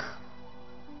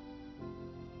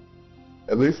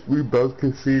 At least we both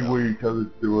can see what each other's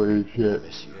doing and shit. I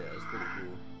miss you. Yeah, it's pretty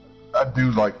cool. I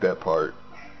do like that part.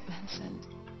 Vincent,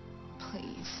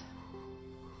 please.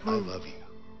 I love you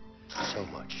so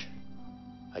much.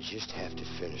 I just have to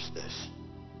finish this.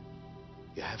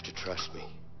 You have to trust me.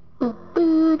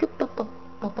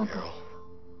 Carol.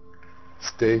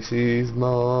 Stacy's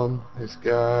mom has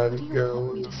got What to do you go.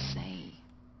 want me to say?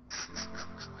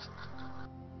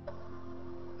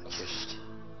 I just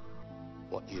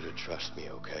want you to trust me,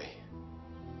 okay?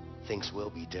 Things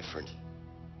will be different.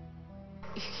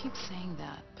 You keep saying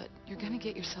that, but you're gonna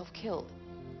get yourself killed.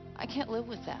 I can't live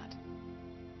with that.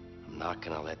 I'm not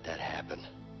gonna let that happen.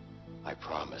 I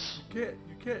promise. You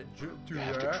can't do You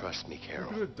have to trust me, Carol.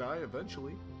 You're gonna die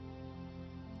eventually.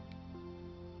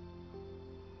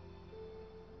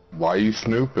 Why are you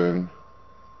snooping?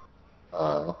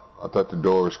 I thought the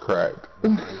door was cracked.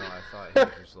 No, I thought he was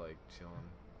just like chilling.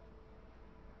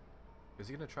 Is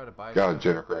he gonna try to buy it? God,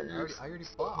 Jennifer, I already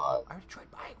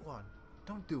tried buying one.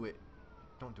 Don't do it.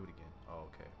 Don't do it again. Oh,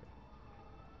 okay.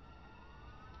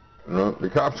 No, the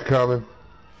cops are coming.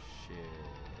 Shit.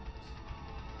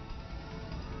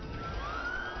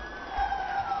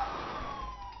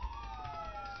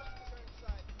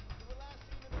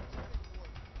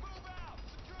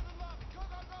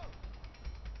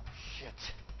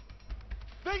 Shit.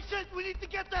 Vincent, we need to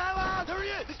get the hell out! There he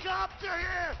is! The cops are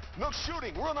here! No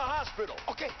shooting. We're in the hospital.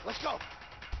 Okay, let's go.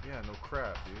 Yeah, no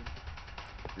crap, dude.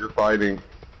 You're fighting. And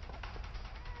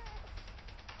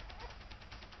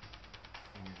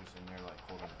you're just in there like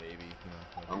holding a baby, you know.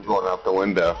 Like I'm going out the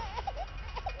window.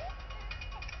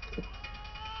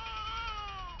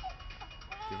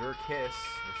 Give her a kiss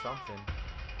or something.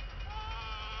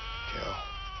 Carol.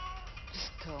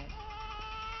 Just go.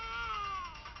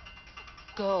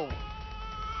 Go.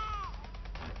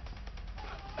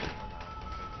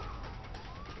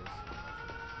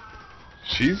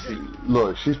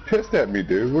 Look, she's pissed at me,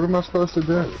 dude. What am I supposed to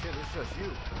do? Oh shit, it's just you.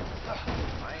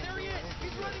 I ain't There he doing is! anything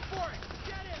He's yet. ready for it!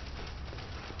 Get him!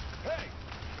 Hey!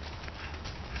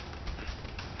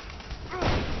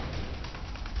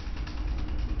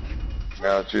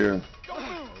 Now it's you. Don't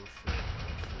move!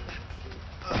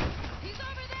 Oh shit. He's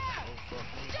over there! Oh fuck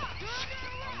me.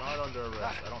 I'm not under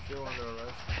arrest. I don't feel under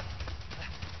arrest.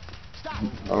 Stop!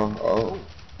 Oh.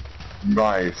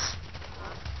 Nice.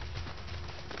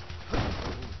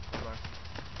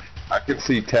 I can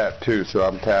see tap too, so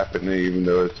I'm tapping it even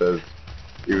though it's you,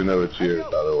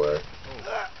 by the way.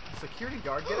 Oh, security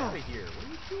guard, get out of here. What are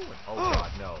you doing? Oh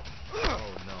god, no. Oh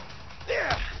no.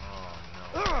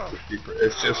 Oh no.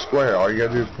 It's just square. All you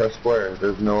gotta do is press square.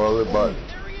 There's no other button.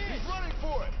 There he is! He's running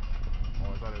for it!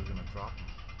 Oh, I thought it was gonna drop me.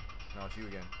 No, it's you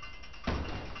again.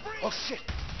 Oh, shit.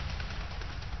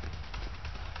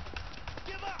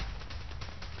 Give up!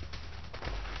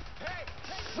 Hey!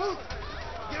 Move!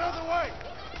 Get out of the way!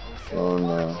 Oh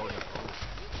no.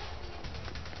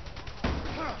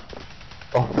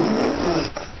 Oh, Oh.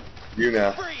 You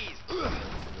now. Freeze! this is a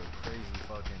crazy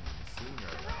fucking scene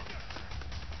right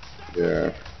now.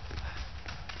 Yeah.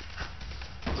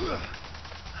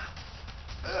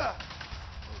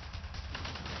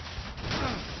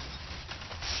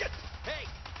 Shit! Hey!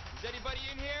 Is anybody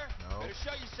in here? No. Better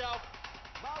show yourself.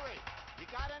 Murray, you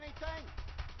got anything?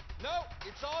 No,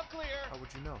 it's all clear. How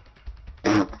would you know?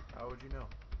 How would you know?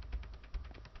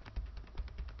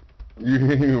 You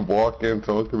didn't even walk in,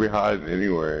 someone could be hiding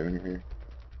anywhere in here.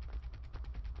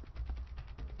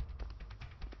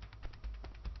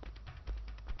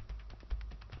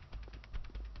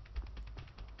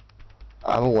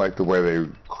 I don't like the way they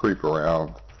creep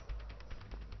around.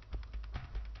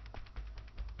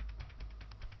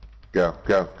 Go,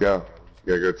 go, go.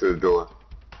 You gotta go to the door.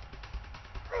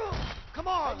 Come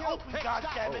on, open,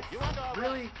 goddammit! You under arrest.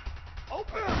 Really?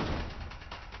 Open!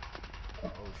 Oh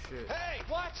shit. Hey,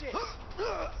 watch it!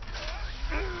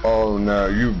 Oh no,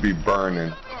 you'd be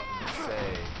burning.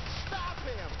 Say. Stop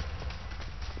him!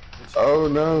 Oh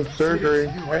no, surgery.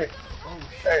 Hey, Oh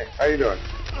hey, how you doing?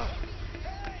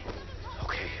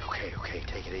 Okay,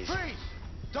 take it easy. Freeze!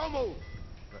 Don't move!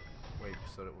 Wait,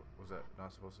 so was that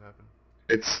not supposed to happen?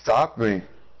 It stopped me.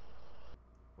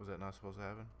 Was that not supposed to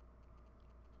happen?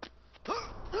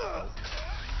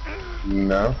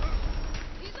 No.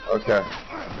 Okay.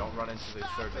 Don't run into the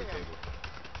surgery table.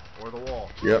 Or the wall.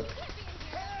 Yep.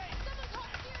 There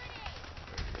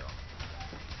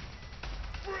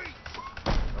you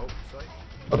go. Nope, psych.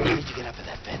 You need to get up in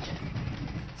that vent.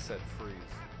 Said freeze.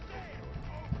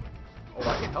 Oh,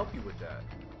 I can help you with that.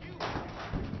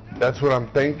 That's what I'm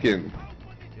thinking.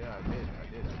 Yeah, I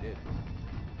did.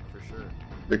 For sure.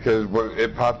 Because when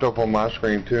it popped up on my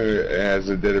screen too, and as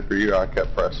it did it for you, I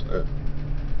kept pressing it.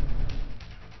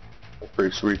 That's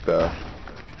pretty sweet though.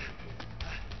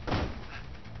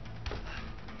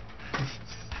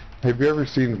 Have you ever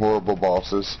seen Horrible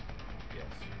Bosses? Yes.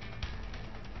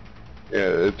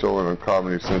 Yeah, it's on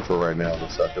Comedy Central right now, the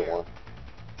second one.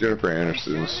 Jennifer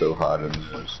Aniston is so hot in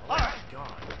this. Alright,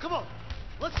 come on,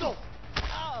 let's go!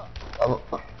 I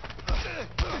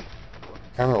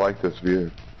kind of like this view.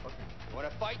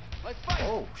 Wanna fight? Let's fight!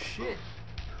 Oh, shit.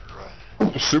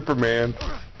 Superman.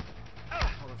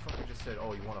 Motherfucker just said,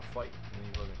 oh, you want to fight? And then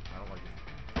you wasn't. I don't like it.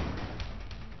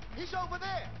 He's over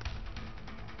there!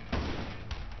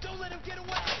 Don't let him get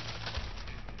away!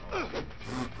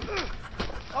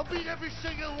 I'll beat every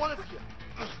single one of you!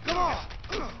 Come on!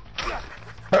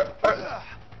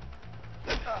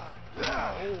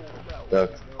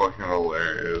 That's fucking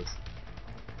hilarious.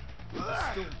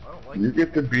 I don't like You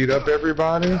get to beat up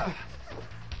everybody?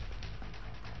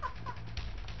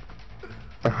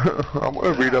 I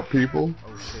want to beat up people.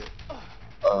 Oh shit.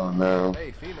 Oh no.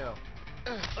 Hey, female.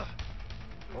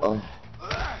 Oh.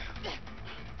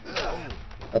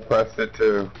 I pressed it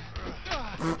too.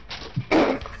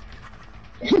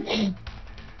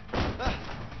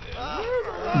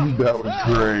 That was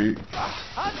great.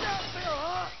 How's that feel,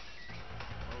 huh?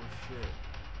 Oh shit.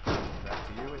 Back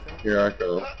to you, I think? Here I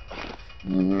go. Oh,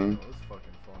 this is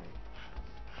fucking funny.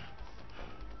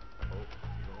 Oh,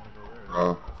 you don't want to go there.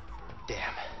 Oh.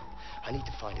 Damn. I need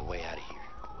to find a way out of here.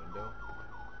 Window?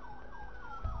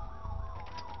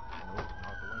 Nope,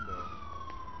 not the window.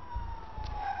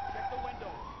 Check the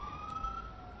window.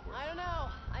 I don't know.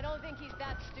 I don't think he's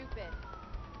that stupid.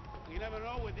 You never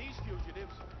know with these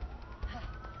fugitives.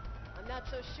 I'm not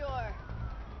so sure.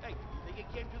 Hey, you think it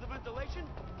came through the ventilation?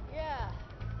 Yeah,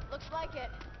 looks like it.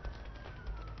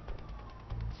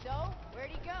 So, where'd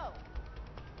he go?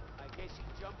 I guess he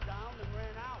jumped down and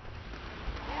ran out.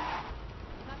 Yeah,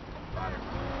 he must have been Got hurt.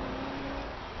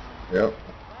 Yep. Well,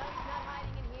 he's not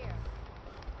hiding in here.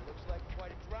 Looks like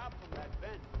quite a drop from that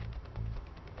vent.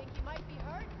 Think he might be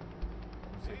hurt?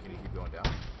 So can you keep going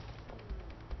down?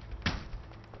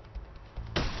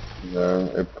 No,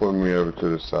 it pulled me over to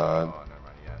the Oh, side. never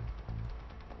mind, yeah.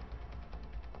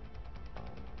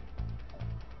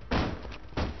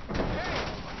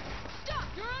 Stop!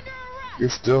 You're under arrest! You're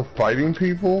still fighting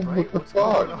people? Right? What the What's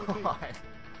going fuck? on?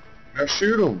 Now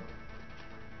shoot them.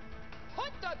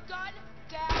 Put the gun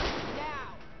down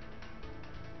now!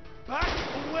 Back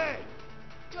away!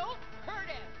 Don't hurt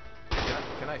him!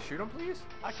 Can I shoot him, please?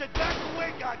 I said back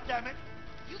away, goddammit!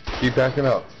 You can't Keep backing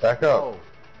up. Back up. Oh.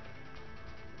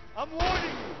 I'm warning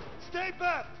you! Stay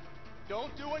back!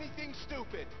 Don't do anything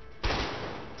stupid.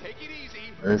 Take it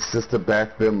easy. It's just to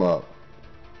back them up.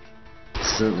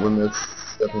 So when they're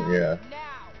stepping, yeah.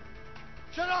 now!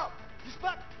 Shut up! Just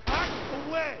back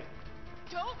away!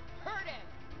 Don't hurt him!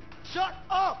 Shut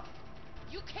up!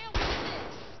 You can't win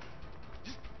this!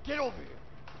 Just get over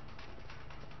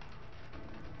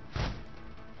here!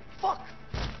 Fuck!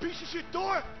 Piece of shit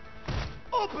door!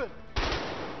 Open!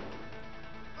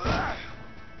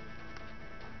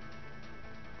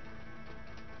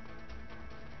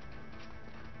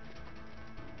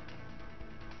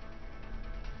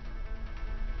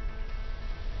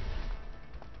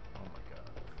 Oh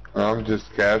my god. I'm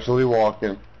just casually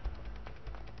walking.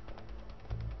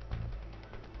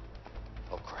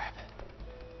 Oh crap.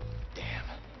 Damn.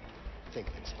 Think,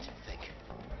 Vincent, think.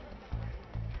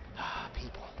 Ah,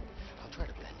 people. I'll try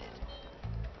to blend in.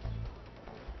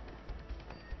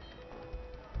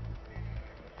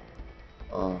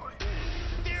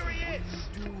 There he is!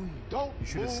 Don't You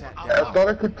should have move sat out. down. I thought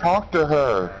I could talk to I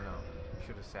her. know. You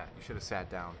should have sat. You should have sat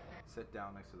down. Sit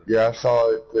down next to the. Yeah, I saw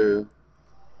it too.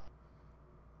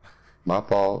 My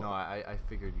fault. No, I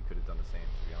figured you could have done the same,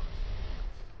 to be honest.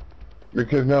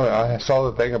 Because no, I saw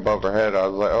the thing above her head. I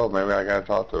was like, oh, maybe I gotta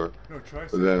talk to her. No, try.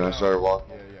 But then I started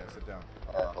walking. Yeah, yeah. Sit down.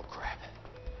 Oh crap.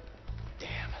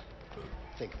 Damn.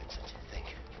 Think, Vincent, think.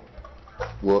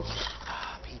 Whoops.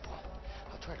 Ah, people.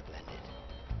 I'll try to blend in.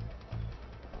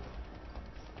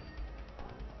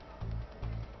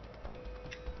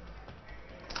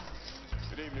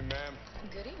 Good evening, ma'am.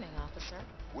 Good evening, officer.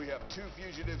 We have 2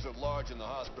 fugitives at large in the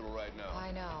hospital right now.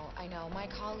 I know. My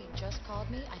colleague just called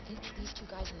me. I think these 2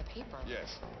 guys in the paper.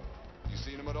 Yes. You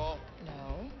seen them at all?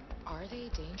 No. Are they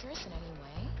dangerous in any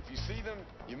way? If you see them,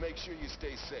 you make sure you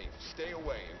stay safe. Stay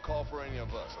away and call for any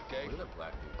of us, okay? Look at that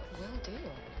black dude. Will do.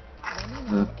 Let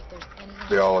me know if there's anything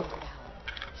They all I can do to help.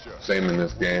 Sure. same in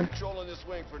this game. We're controlling this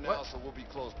wing for now, What? so we'll be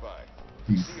close by. If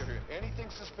you see or hear anything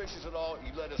suspicious at all,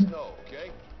 you let us know,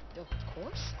 okay? Of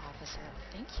course, officer.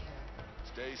 Thank you.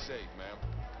 Stay safe, ma'am.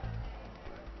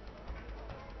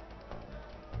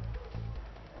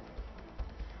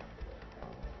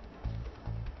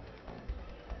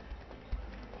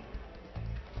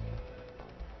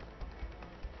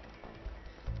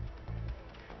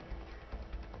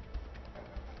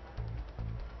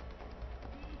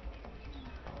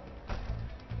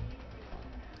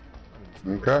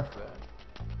 Okay.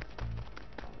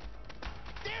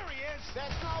 There he is!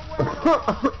 That's not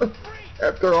where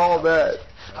After all that.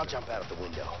 I'll jump out of the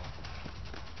window.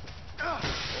 I'm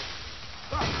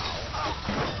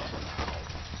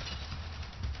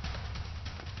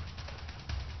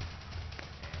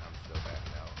still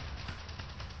backing out.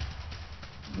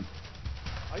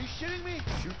 Are you shitting me?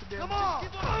 Shoot the damn Come on!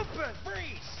 Open!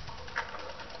 Freeze!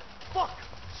 Fuck!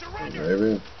 Surrender!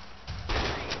 Maybe.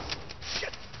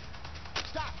 Shit!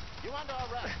 Stop! You're under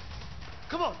arrest.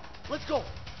 Come on, let's go.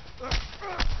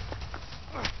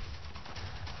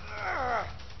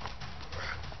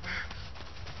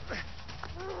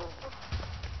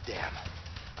 Damn.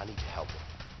 I need to help him.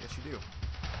 Yes, you do.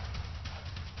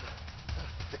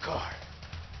 The car.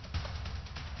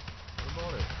 What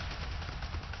about it?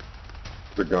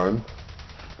 The gun.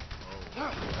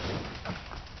 Oh.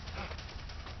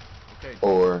 Okay.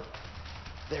 Or...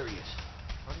 There he is.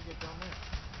 How do you get down there?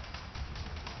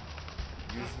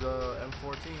 Use the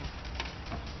M14.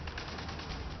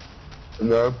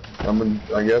 No,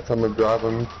 I guess I'm gonna drive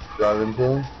him to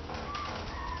him.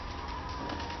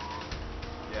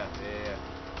 Yeah.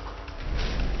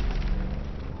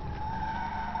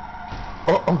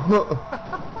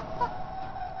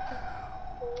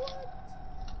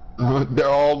 They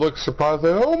all look surprised.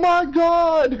 Like, oh my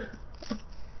god!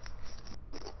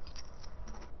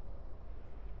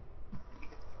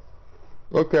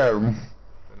 Look at him.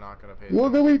 They're not gonna pay.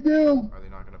 What do we do? Are they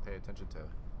not gonna pay attention to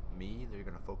me? They're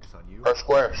gonna focus on you. Or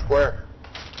square.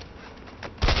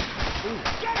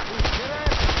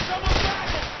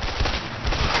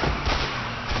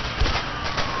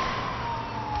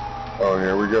 Oh,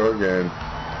 here we go again.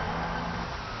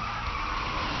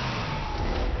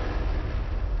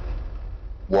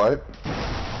 What?